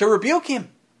Peter to rebuke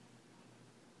him.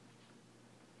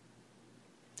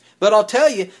 But I'll tell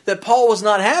you that Paul was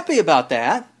not happy about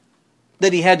that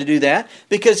he had to do that,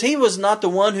 because he was not the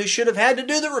one who should have had to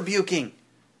do the rebuking.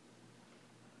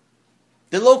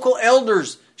 The local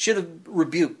elders should have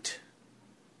rebuked.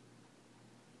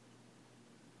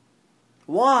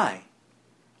 Why?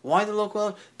 Why the local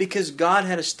elders? Because God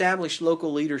had established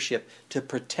local leadership to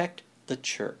protect the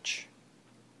church.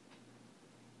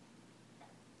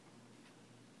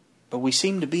 But we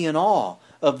seem to be in awe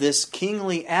of this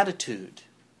kingly attitude.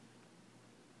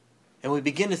 And we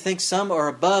begin to think some are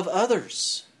above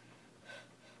others.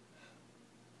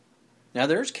 Now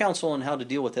there's counsel on how to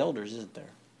deal with elders, isn't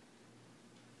there?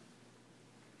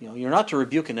 You're not to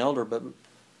rebuke an elder, but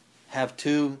have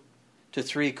 2 to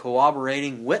 3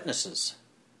 corroborating witnesses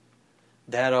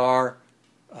that are,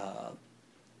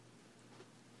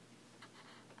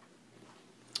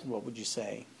 what would you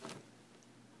say,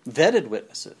 vetted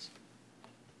witnesses.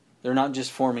 They're not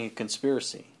just forming a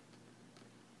conspiracy.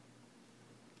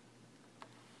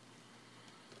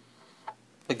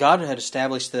 But God had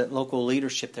established that local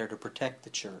leadership there to protect the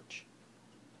church.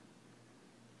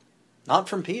 Not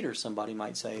from Peter, somebody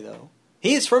might say, though.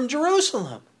 He is from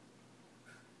Jerusalem.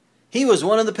 He was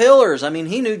one of the pillars.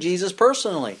 He knew Jesus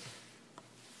personally.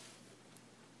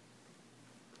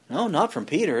 No, not from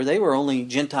Peter. They were only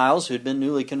Gentiles who had been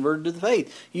newly converted to the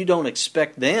faith. You don't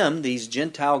expect them, these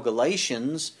Gentile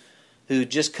Galatians, who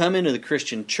just come into the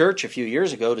Christian church a few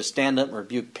years ago, to stand up and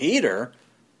rebuke Peter.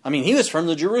 I mean, he was from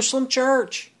the Jerusalem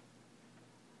church.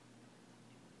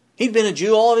 He'd been a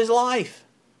Jew all of his life.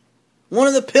 One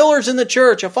of the pillars in the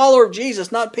church, a follower of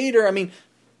Jesus, not Peter. I mean,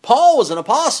 Paul was an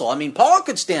apostle. I mean, Paul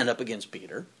could stand up against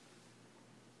Peter.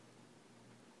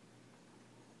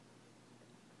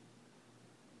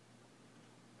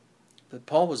 But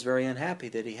Paul was very unhappy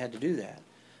that he had to do that.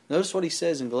 Notice what he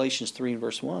says in Galatians 3 and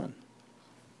verse 1.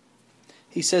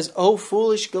 He says, O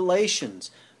foolish Galatians,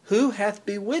 who hath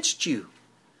bewitched you,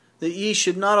 that ye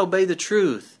should not obey the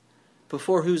truth,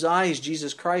 before whose eyes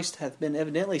Jesus Christ hath been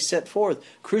evidently set forth,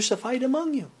 crucified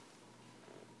among you?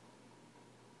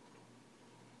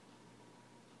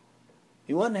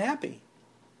 He wasn't happy.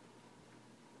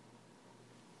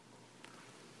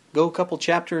 Go a couple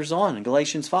chapters on in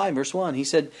Galatians 5, verse 1. He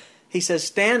says,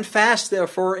 Stand fast,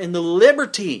 therefore, in the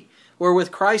liberty wherewith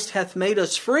Christ hath made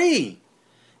us free,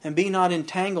 and be not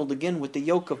entangled again with the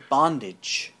yoke of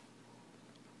bondage.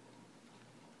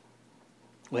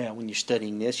 Well, when you're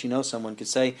studying this, someone could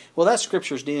say, well, that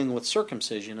scripture's dealing with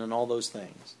circumcision and all those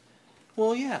things.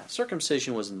 Well, yeah,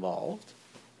 circumcision was involved.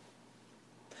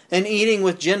 And eating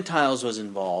with Gentiles was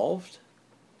involved.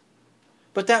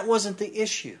 But that wasn't the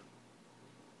issue.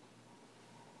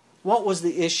 What was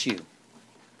the issue?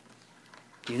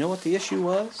 Do you know what the issue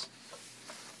was?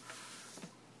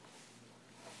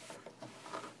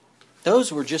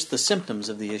 Those were just the symptoms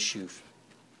of the issue.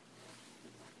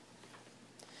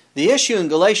 The issue in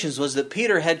Galatians was that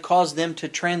Peter had caused them to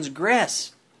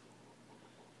transgress.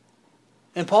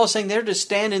 And Paul's saying they're to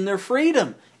stand in their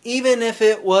freedom, even if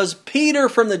it was Peter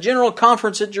from the General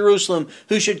Conference at Jerusalem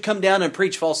who should come down and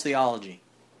preach false theology.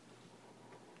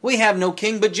 We have no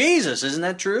king but Jesus, isn't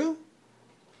that true?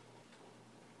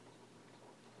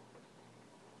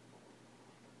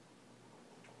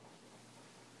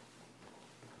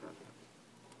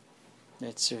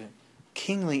 It's a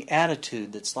kingly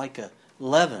attitude that's like a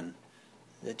leaven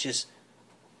that just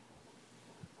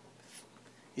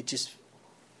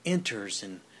enters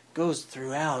and goes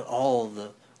throughout all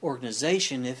the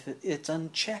organization if it's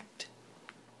unchecked.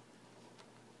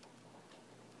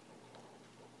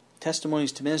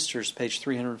 Testimonies to Ministers, page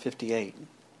 358.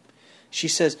 She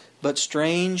says, But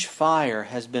strange fire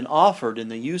has been offered in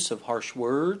the use of harsh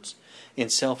words, in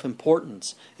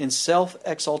self-importance, in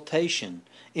self-exaltation,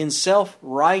 in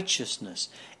self-righteousness,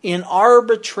 in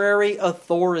arbitrary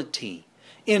authority,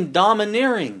 in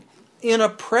domineering, in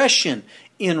oppression,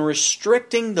 in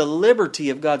restricting the liberty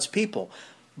of God's people,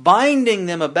 binding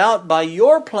them about by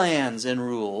your plans and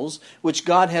rules, which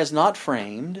God has not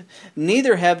framed,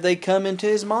 neither have they come into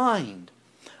His mind.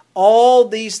 All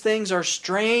these things are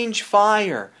strange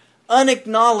fire,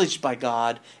 unacknowledged by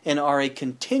God, and are a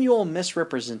continual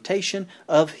misrepresentation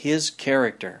of His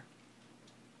character.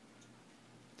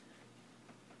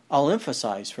 I'll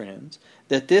emphasize, friends,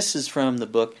 that this is from the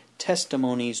book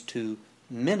Testimonies to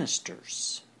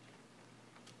Ministers.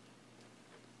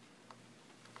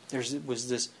 There was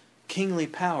this kingly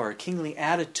power, kingly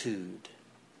attitude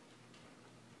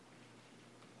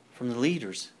from the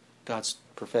leaders, God's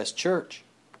professed church.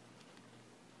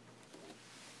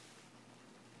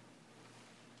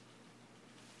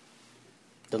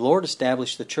 The Lord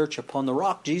established the church upon the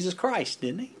rock, Jesus Christ,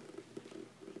 didn't He?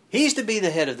 He's to be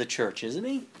the head of the church, isn't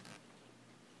He?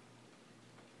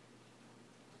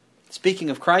 Speaking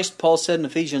of Christ, Paul said in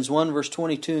Ephesians 1, verse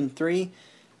 22 and 3,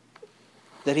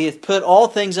 that He hath put all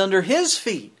things under His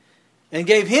feet, and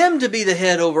gave Him to be the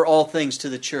head over all things to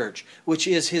the church, which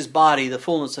is His body, the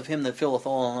fullness of Him that filleth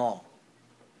all in all.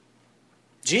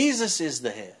 Jesus is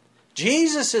the head.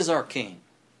 Jesus is our King.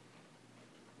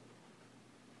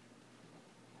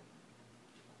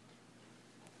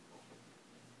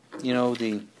 You know,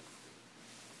 the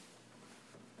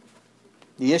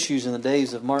issues in the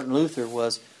days of Martin Luther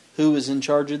was who was in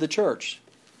charge of the church,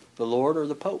 the Lord or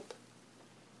the Pope.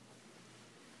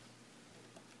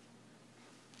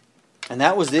 And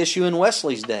that was the issue in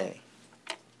Wesley's day.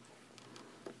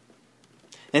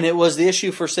 And it was the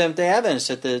issue for Seventh-day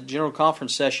Adventists at the General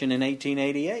Conference session in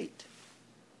 1888.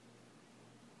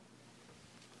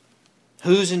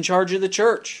 Who's in charge of the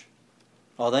church?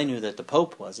 Well, they knew that the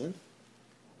Pope wasn't.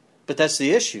 But that's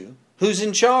the issue. Who's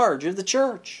in charge of the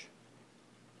church?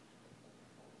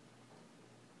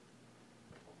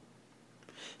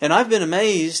 And I've been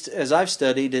amazed, as I've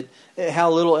studied, at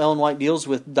how little Ellen White deals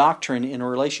with doctrine in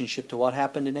relationship to what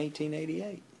happened in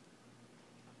 1888.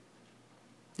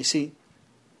 You see,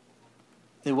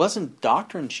 it wasn't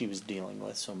doctrine she was dealing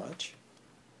with so much.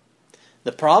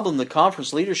 The problem the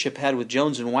conference leadership had with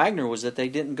Jones and Wagner was that they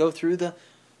didn't go through the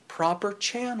proper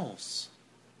channels.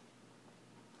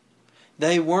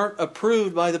 They weren't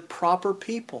approved by the proper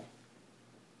people.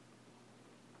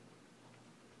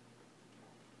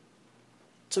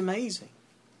 It's amazing.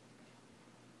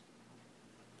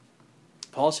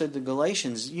 Paul said to the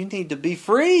Galatians, you need to be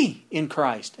free in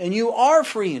Christ. And you are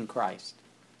free in Christ.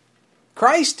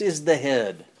 Christ is the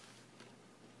head.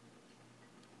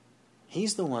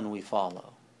 He's the one we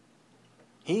follow.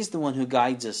 He's the one who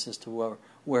guides us as to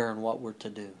where and what we're to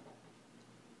do.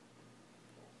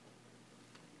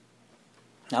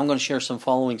 Now I'm going to share some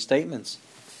following statements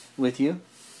with you.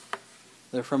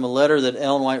 They're from a letter that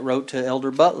Ellen White wrote to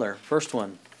Elder Butler. First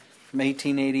one, from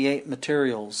 1888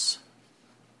 Materials,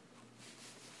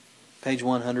 page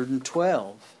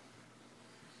 112.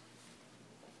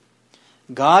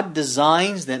 God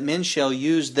designs that men shall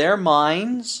use their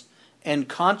minds and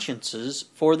consciences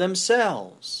for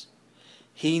themselves.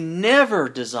 He never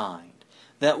designed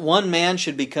that one man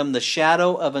should become the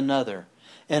shadow of another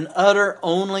and utter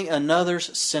only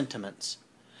another's sentiments.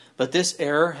 But this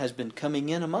error has been coming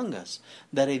in among us,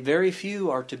 that a very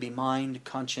few are to be mind,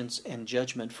 conscience, and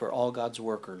judgment for all God's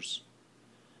workers.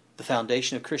 The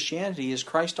foundation of Christianity is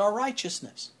Christ our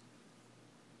righteousness.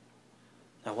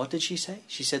 Now what did she say?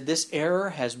 She said this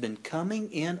error has been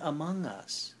coming in among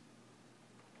us.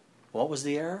 What was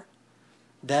the error?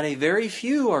 That a very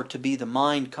few are to be the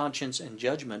mind, conscience, and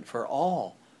judgment for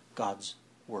all God's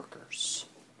workers.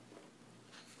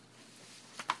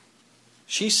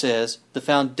 She says the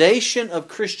foundation of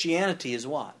Christianity is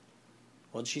what?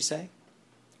 What did she say?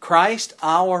 Christ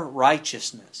our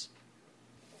righteousness.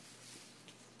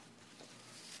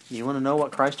 You want to know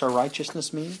what Christ our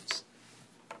righteousness means?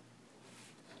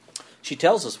 She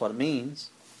tells us what it means.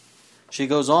 She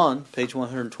goes on, page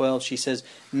 112, she says,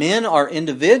 men are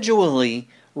individually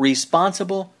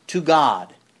responsible to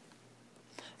God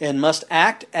and must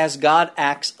act as God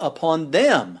acts upon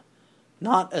them,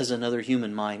 not as another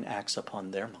human mind acts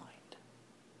upon their mind.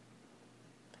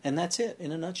 And that's it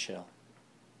in a nutshell.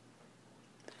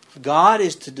 God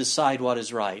is to decide what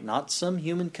is right, not some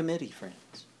human committee, friends.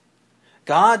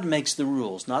 God makes the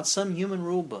rules, not some human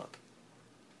rule book.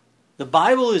 The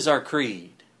Bible is our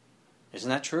creed. Isn't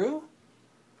that true?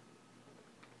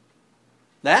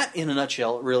 That, in a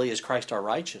nutshell, really is Christ our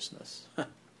righteousness.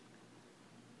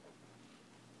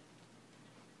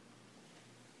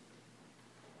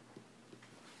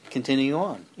 Continuing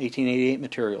on, 1888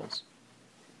 Materials,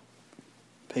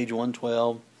 page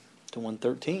 112 to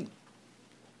 113.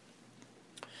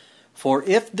 For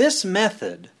if this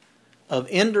method of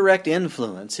indirect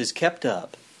influence is kept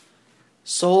up,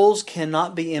 souls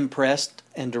cannot be impressed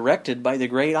and directed by the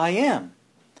great I Am.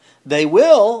 They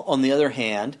will, on the other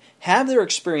hand, have their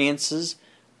experience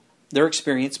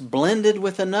blended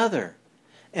with another,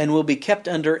 and will be kept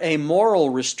under a moral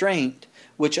restraint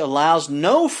which allows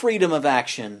no freedom of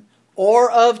action or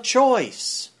of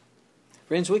choice.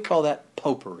 Friends, we call that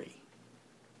popery.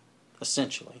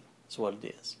 Essentially, that's what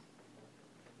it is.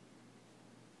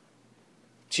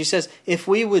 She says, if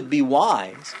we would be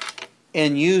wise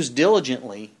and use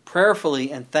diligently,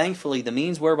 prayerfully, and thankfully the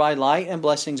means whereby light and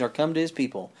blessings are come to His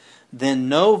people, then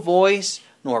no voice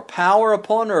nor power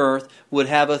upon earth would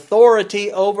have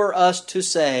authority over us to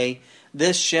say,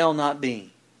 this shall not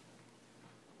be.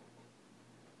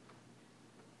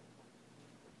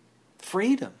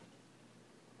 Freedom.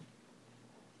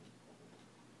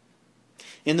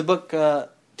 In the book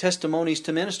Testimonies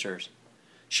to Ministers,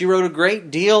 she wrote a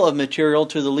great deal of material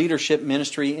to the leadership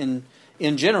ministry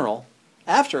in general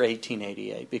after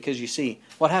 1888. Because you see,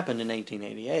 what happened in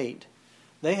 1888,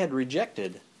 they had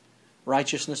rejected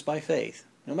righteousness by faith.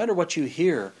 No matter what you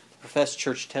hear the professed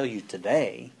church tell you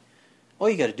today, all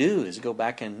you got to do is go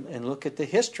back and look at the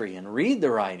history and read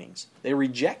the writings. They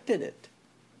rejected it.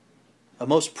 A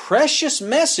most precious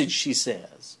message, she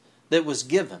says, that was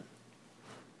given.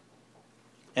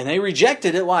 And they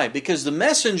rejected it. Why? Because the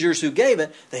messengers who gave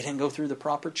it, they didn't go through the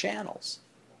proper channels.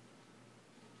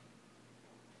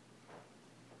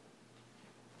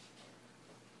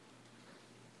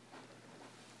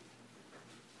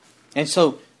 And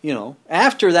so,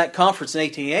 after that conference in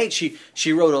 1888,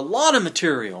 she wrote a lot of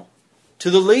material to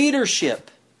the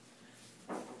leadership.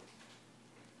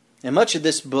 And much of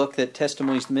this book that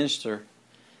Testimonies to the Minister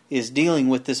is dealing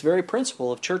with this very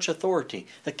principle of church authority,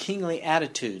 a kingly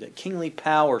attitude, a kingly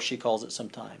power, she calls it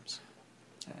sometimes.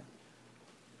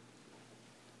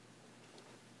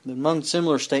 Among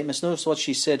similar statements, notice what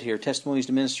she said here, Testimonies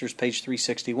to Ministers, page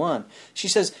 361. She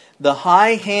says, the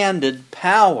high-handed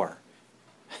power.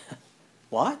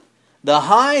 What? The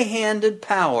high-handed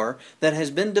power that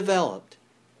has been developed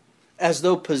as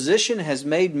though position has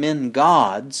made men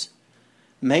gods,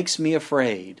 makes me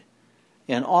afraid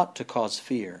and ought to cause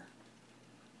fear.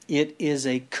 It is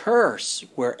a curse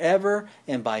wherever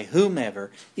and by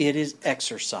whomever it is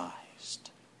exercised.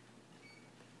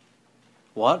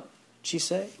 What? She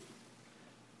say?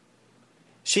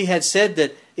 She had said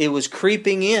that it was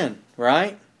creeping in,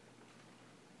 right?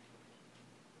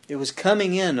 It was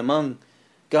coming in among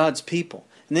God's people.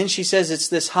 And then she says it's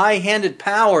this high-handed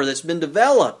power that's been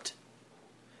developed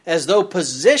as though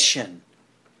position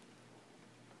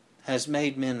has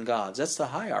made men gods. That's the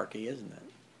hierarchy, isn't it?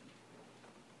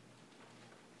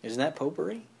 Isn't that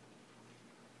popery?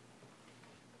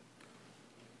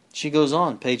 She goes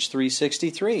on, page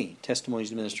 363, Testimonies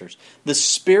to Ministers. The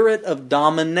spirit of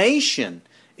domination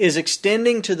is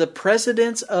extending to the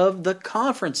presidents of the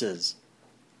conferences.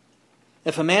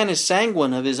 If a man is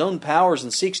sanguine of his own powers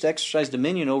and seeks to exercise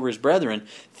dominion over his brethren,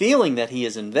 feeling that he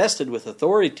is invested with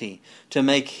authority to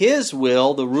make his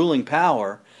will the ruling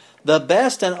power, the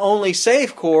best and only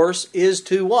safe course is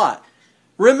to what?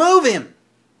 Remove him.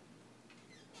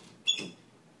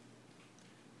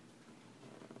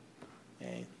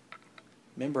 Okay.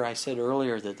 Remember I said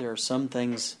earlier that there are some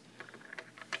things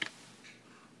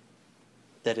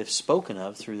that if spoken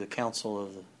of through the counsel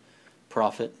of the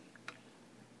prophet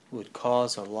would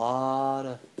cause a lot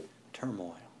of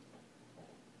turmoil.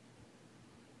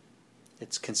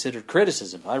 It's considered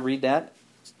criticism. I read that,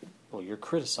 well, you're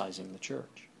criticizing the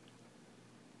church.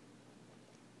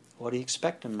 What do you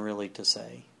expect him really to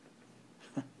say?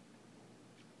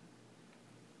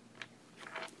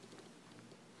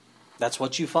 That's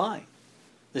what you find.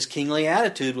 This kingly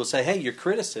attitude will say, hey, you're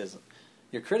criticizing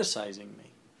me.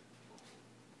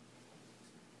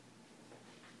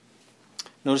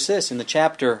 Notice this in the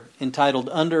chapter entitled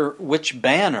Under Which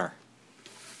Banner?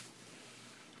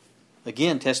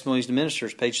 Again, Testimonies to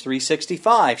Ministers, page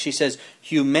 365. She says,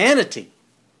 humanity.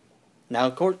 Now,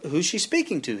 of course, who's she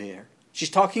speaking to here? She's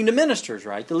talking to ministers,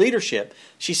 right? The leadership.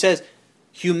 She says,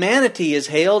 humanity is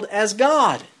hailed as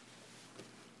God.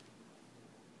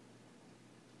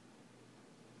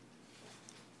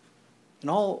 In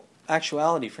all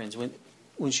actuality, friends,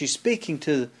 when she's speaking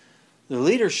to the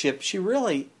leadership, she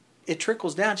really, it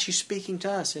trickles down. She's speaking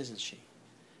to us, isn't she?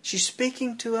 She's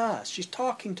speaking to us. She's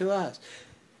talking to us.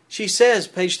 She says,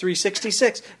 page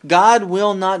 366, God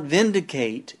will not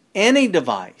vindicate any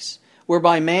device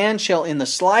whereby man shall in the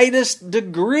slightest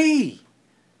degree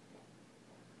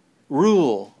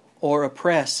rule or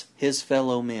oppress his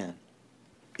fellow men.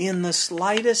 In the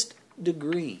slightest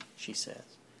degree, she says.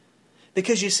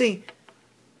 Because you see,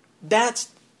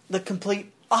 that's the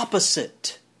complete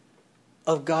opposite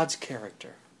of God's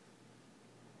character.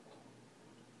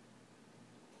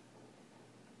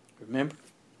 Remember,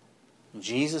 when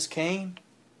Jesus came,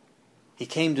 He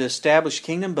came to establish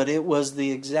kingdom, but it was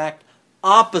the exact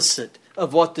opposite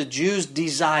of what the Jews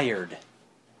desired.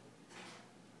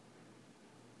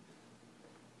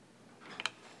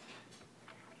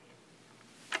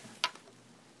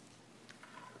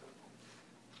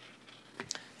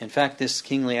 In fact, this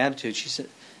kingly attitude, she said,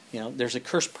 there's a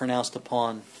curse pronounced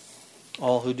upon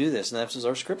all who do this. And that is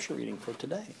our scripture reading for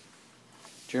today.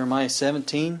 Jeremiah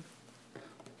 17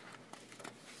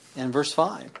 and verse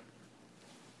 5.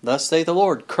 Thus saith the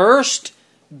Lord, cursed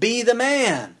be the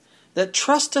man that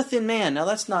trusteth in man. Now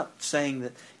that's not saying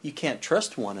that you can't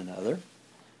trust one another.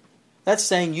 That's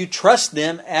saying you trust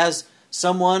them as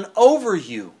someone over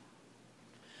you.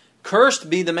 Cursed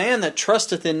be the man that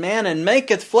trusteth in man and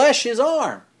maketh flesh his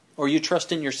arm. Or you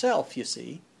trust in yourself, you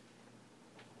see.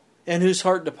 And whose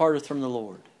heart departeth from the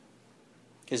Lord.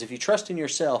 Because if you trust in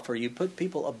yourself or you put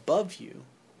people above you,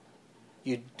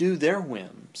 you do their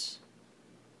whims,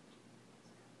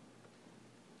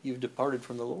 you've departed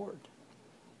from the Lord.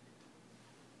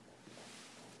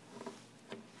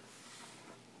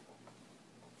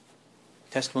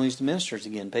 Testimonies to Ministers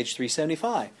again, page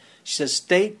 375. She says,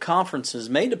 state conferences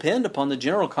may depend upon the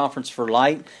general conference for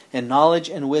light and knowledge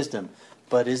and wisdom.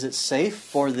 But is it safe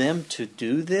for them to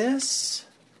do this?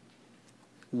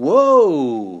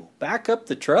 Whoa! Back up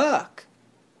the truck.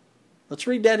 Let's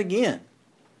read that again.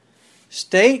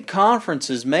 State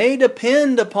conferences may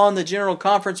depend upon the general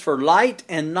conference for light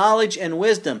and knowledge and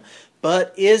wisdom.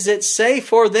 But is it safe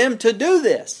for them to do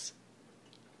this?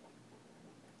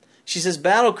 She says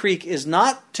Battle Creek is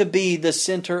not to be the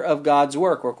center of God's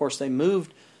work. Or, of course, they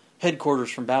moved headquarters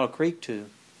from Battle Creek to,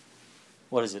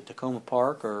 Tacoma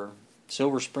Park or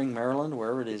Silver Spring, Maryland,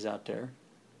 wherever it is out there.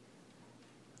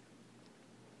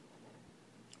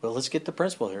 Well, let's get the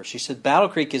principle here. She said Battle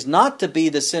Creek is not to be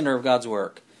the center of God's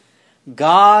work.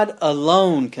 God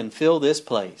alone can fill this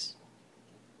place.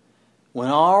 When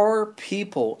our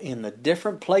people in the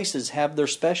different places have their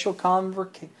special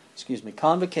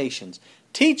convocations,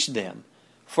 teach them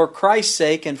for Christ's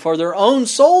sake and for their own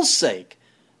soul's sake,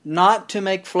 not to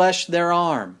make flesh their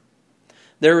arm.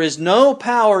 There is no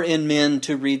power in men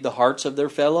to read the hearts of their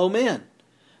fellow men.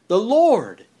 The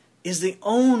Lord is the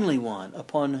only one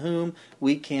upon whom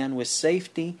we can with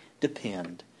safety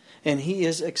depend, and He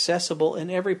is accessible in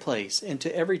every place and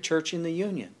to every church in the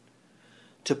Union.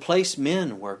 To place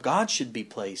men where God should be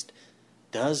placed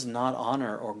does not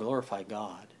honor or glorify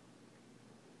God.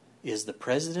 Is the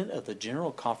president of the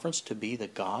General Conference to be the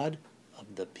God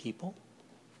of the people?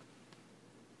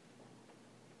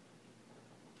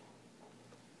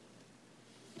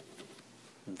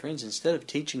 And friends, instead of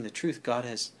teaching the truth God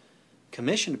has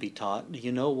commissioned to be taught, do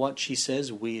you know what she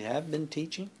says we have been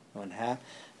teaching?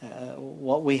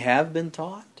 What we have been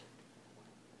taught?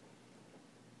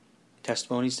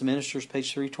 Testimonies to Ministers,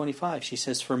 page 325. She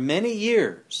says, for many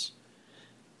years,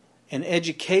 an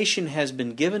education has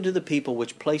been given to the people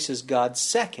which places God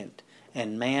second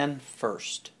and man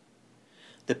first.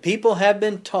 The people have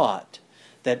been taught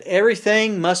that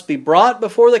everything must be brought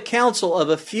before the council of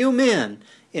a few men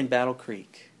in Battle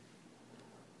Creek.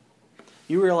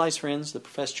 You realize, friends, the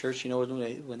professed church,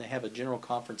 when they have a general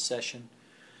conference session,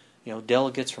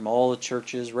 delegates from all the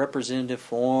churches, representative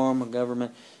form of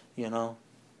government,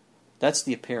 that's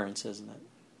the appearance, isn't it?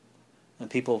 And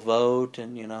people vote,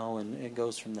 and it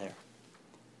goes from there.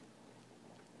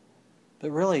 But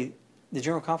really, the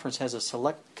General Conference has a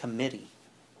select committee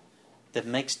that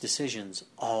makes decisions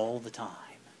all the time.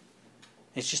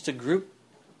 It's just a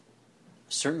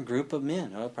certain group of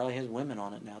men. It probably has women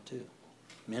on it now too.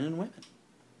 Men and women.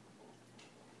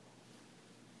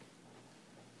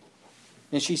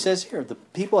 And she says here, the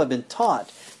people have been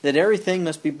taught that everything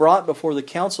must be brought before the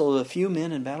council of a few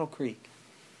men in Battle Creek.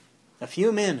 A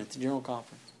few men at the General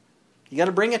Conference. You got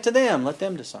to bring it to them. Let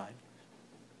them decide.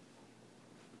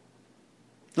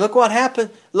 Look what happened.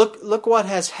 Look what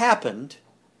has happened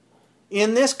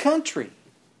in this country.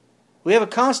 We have a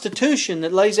constitution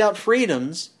that lays out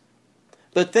freedoms,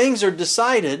 but things are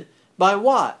decided by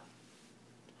what?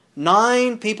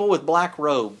 9 people with black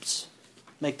robes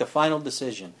make the final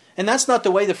decision. And that's not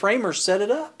the way the framers set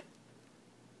it up.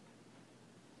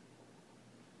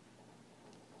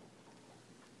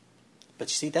 But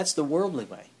you see, that's the worldly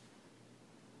way.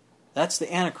 That's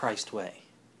the Antichrist way,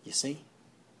 you see?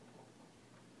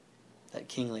 That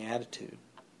kingly attitude.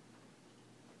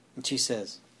 And she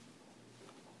says,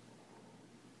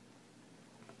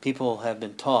 people have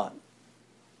been taught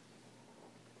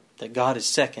that God is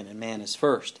second and man is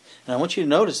first. And I want you to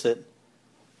notice that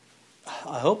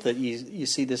I hope that you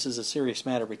see this as a serious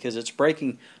matter, because it's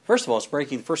breaking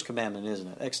the first commandment, isn't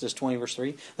it? Exodus 20, verse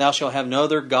 3. Thou shalt have no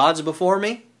other gods before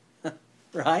me.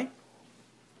 Right?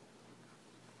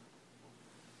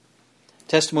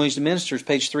 Testimonies to Ministers,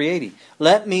 page 380.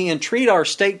 Let me entreat our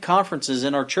state conferences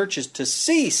and our churches to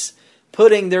cease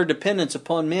putting their dependence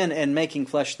upon men and making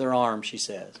flesh their arm, she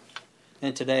says.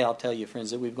 And today I'll tell you,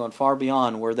 friends, that we've gone far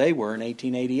beyond where they were in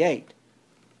 1888.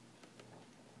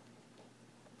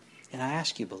 And I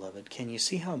ask you, beloved, can you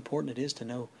see how important it is to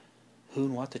know who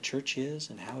and what the church is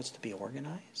and how it's to be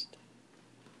organized?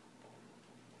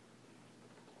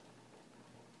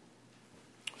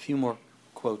 A few more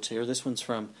quotes here. This one's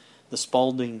from the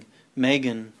Spalding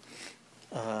Megan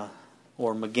or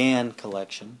McGann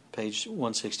collection, page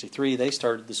 163. They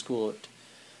started the school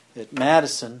at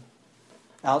Madison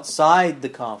outside the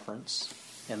conference,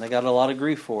 and they got a lot of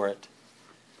grief for it.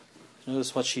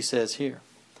 Notice what she says here.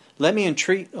 Let me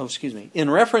entreat, in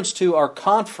reference to our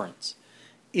conference,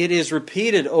 it is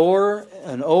repeated over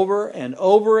and over and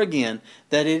over again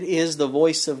that it is the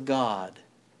voice of God.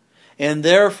 And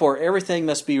therefore, everything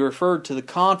must be referred to the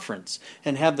conference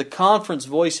and have the conference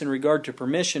voice in regard to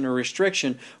permission or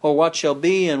restriction or what shall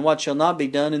be and what shall not be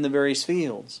done in the various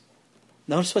fields.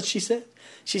 Notice what she said.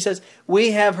 She says,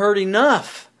 we have heard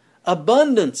enough,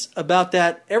 abundance about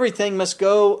that. Everything must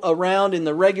go around in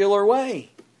the regular way.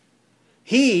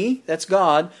 He, that's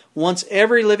God, wants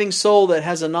every living soul that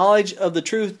has a knowledge of the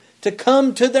truth to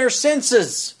come to their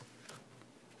senses.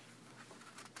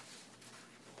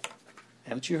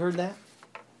 Haven't you heard that?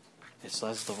 It's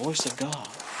as the voice of God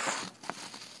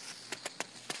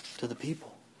to the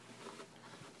people.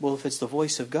 Well, if it's the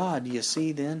voice of God, you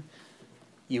see then,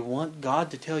 you want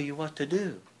God to tell you what to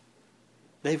do.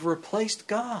 They've replaced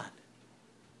God.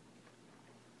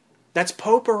 That's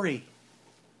popery.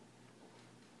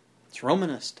 It's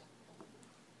Romanist.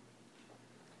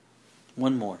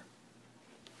 One more.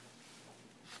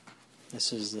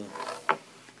 This is the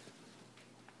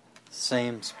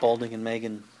same Spalding and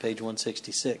Megan, page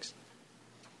 166.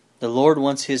 The Lord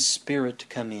wants His Spirit to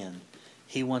come in.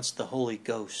 He wants the Holy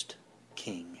Ghost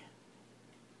King.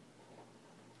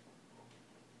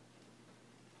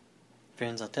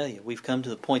 Friends, I'll tell you, we've come to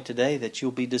the point today that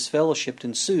you'll be disfellowshipped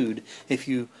and sued if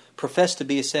you profess to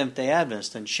be a Seventh-day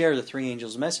Adventist and share the three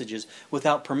angels' messages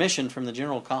without permission from the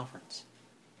General Conference.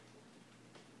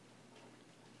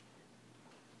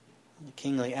 The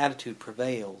kingly attitude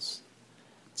prevails.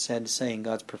 It's sad to say in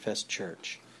God's professed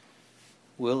church.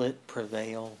 Will it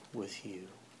prevail with you?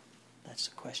 That's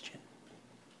the question.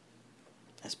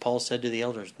 As Paul said to the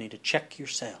elders, you need to check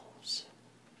yourselves.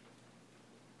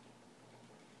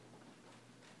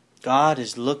 God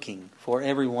is looking for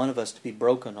every one of us to be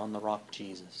broken on the rock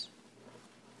Jesus.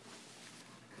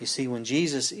 You see, when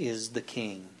Jesus is the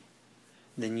King,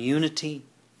 then unity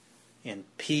and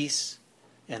peace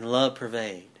and love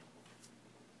pervade.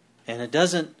 And it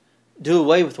doesn't do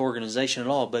away with organization at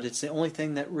all, but it's the only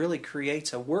thing that really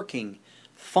creates a working,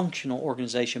 functional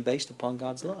organization based upon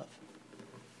God's love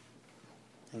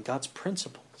and God's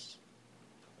principles.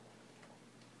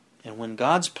 And when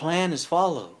God's plan is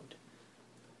followed,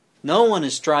 no one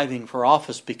is striving for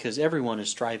office because everyone is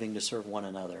striving to serve one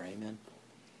another. Amen.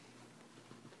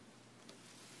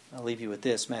 I'll leave you with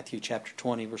this. Matthew chapter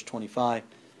 20, verse 25.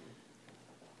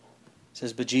 It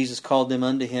says, But Jesus called them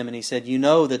unto Him, and He said, You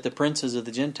know that the princes of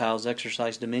the Gentiles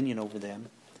exercise dominion over them,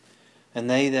 and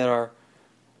they that are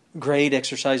great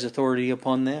exercise authority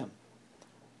upon them.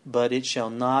 But it shall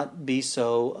not be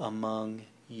so among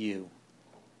you.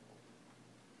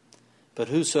 But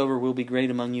whosoever will be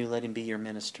great among you, let him be your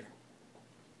minister.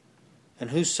 And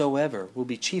whosoever will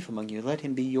be chief among you, let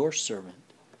him be your servant.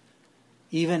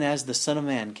 Even as the Son of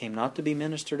Man came not to be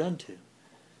ministered unto,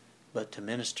 but to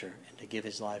minister and to give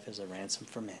His life as a ransom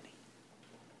for many.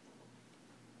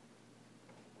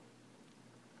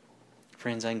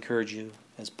 Friends, I encourage you,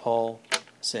 as Paul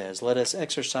says, let us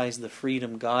exercise the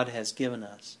freedom God has given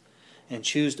us and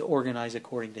choose to organize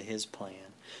according to His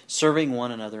plan, serving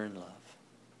one another in love.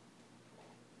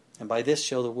 And by this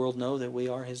shall the world know that we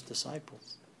are His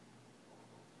disciples.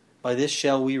 By this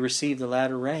shall we receive the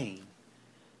latter rain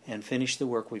and finish the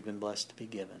work we've been blessed to be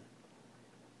given.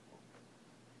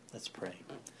 Let's pray.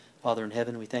 Father in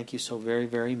heaven, we thank You so very,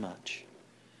 very much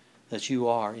that You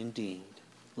are indeed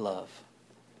love.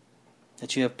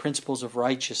 That You have principles of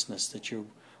righteousness that You're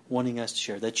wanting us to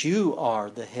share. That You are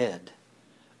the head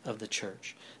of the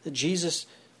church. That Jesus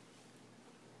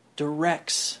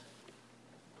directs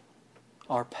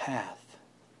our path.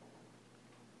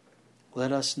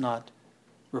 Let us not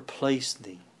replace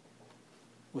Thee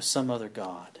with some other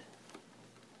God,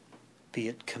 be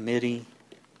it committee,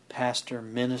 pastor,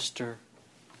 minister,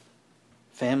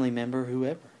 family member,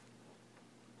 whoever.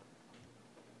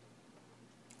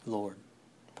 Lord,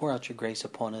 pour out Your grace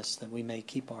upon us that we may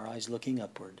keep our eyes looking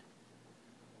upward.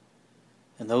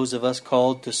 And those of us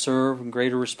called to serve in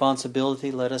greater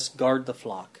responsibility, let us guard the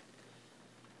flock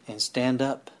and stand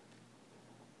up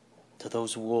to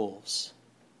those wolves,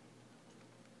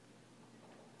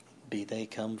 be they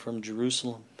come from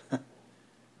Jerusalem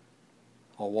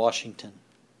or Washington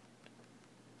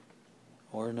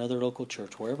or another local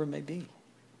church, wherever it may be.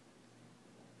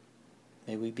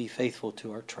 May we be faithful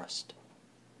to our trust.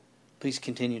 Please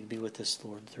continue to be with us,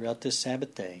 Lord, throughout this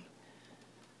Sabbath day.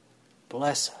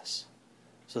 Bless us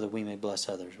so that we may bless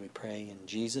others. We pray in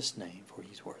Jesus' name, for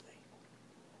He's worthy.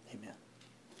 Amen.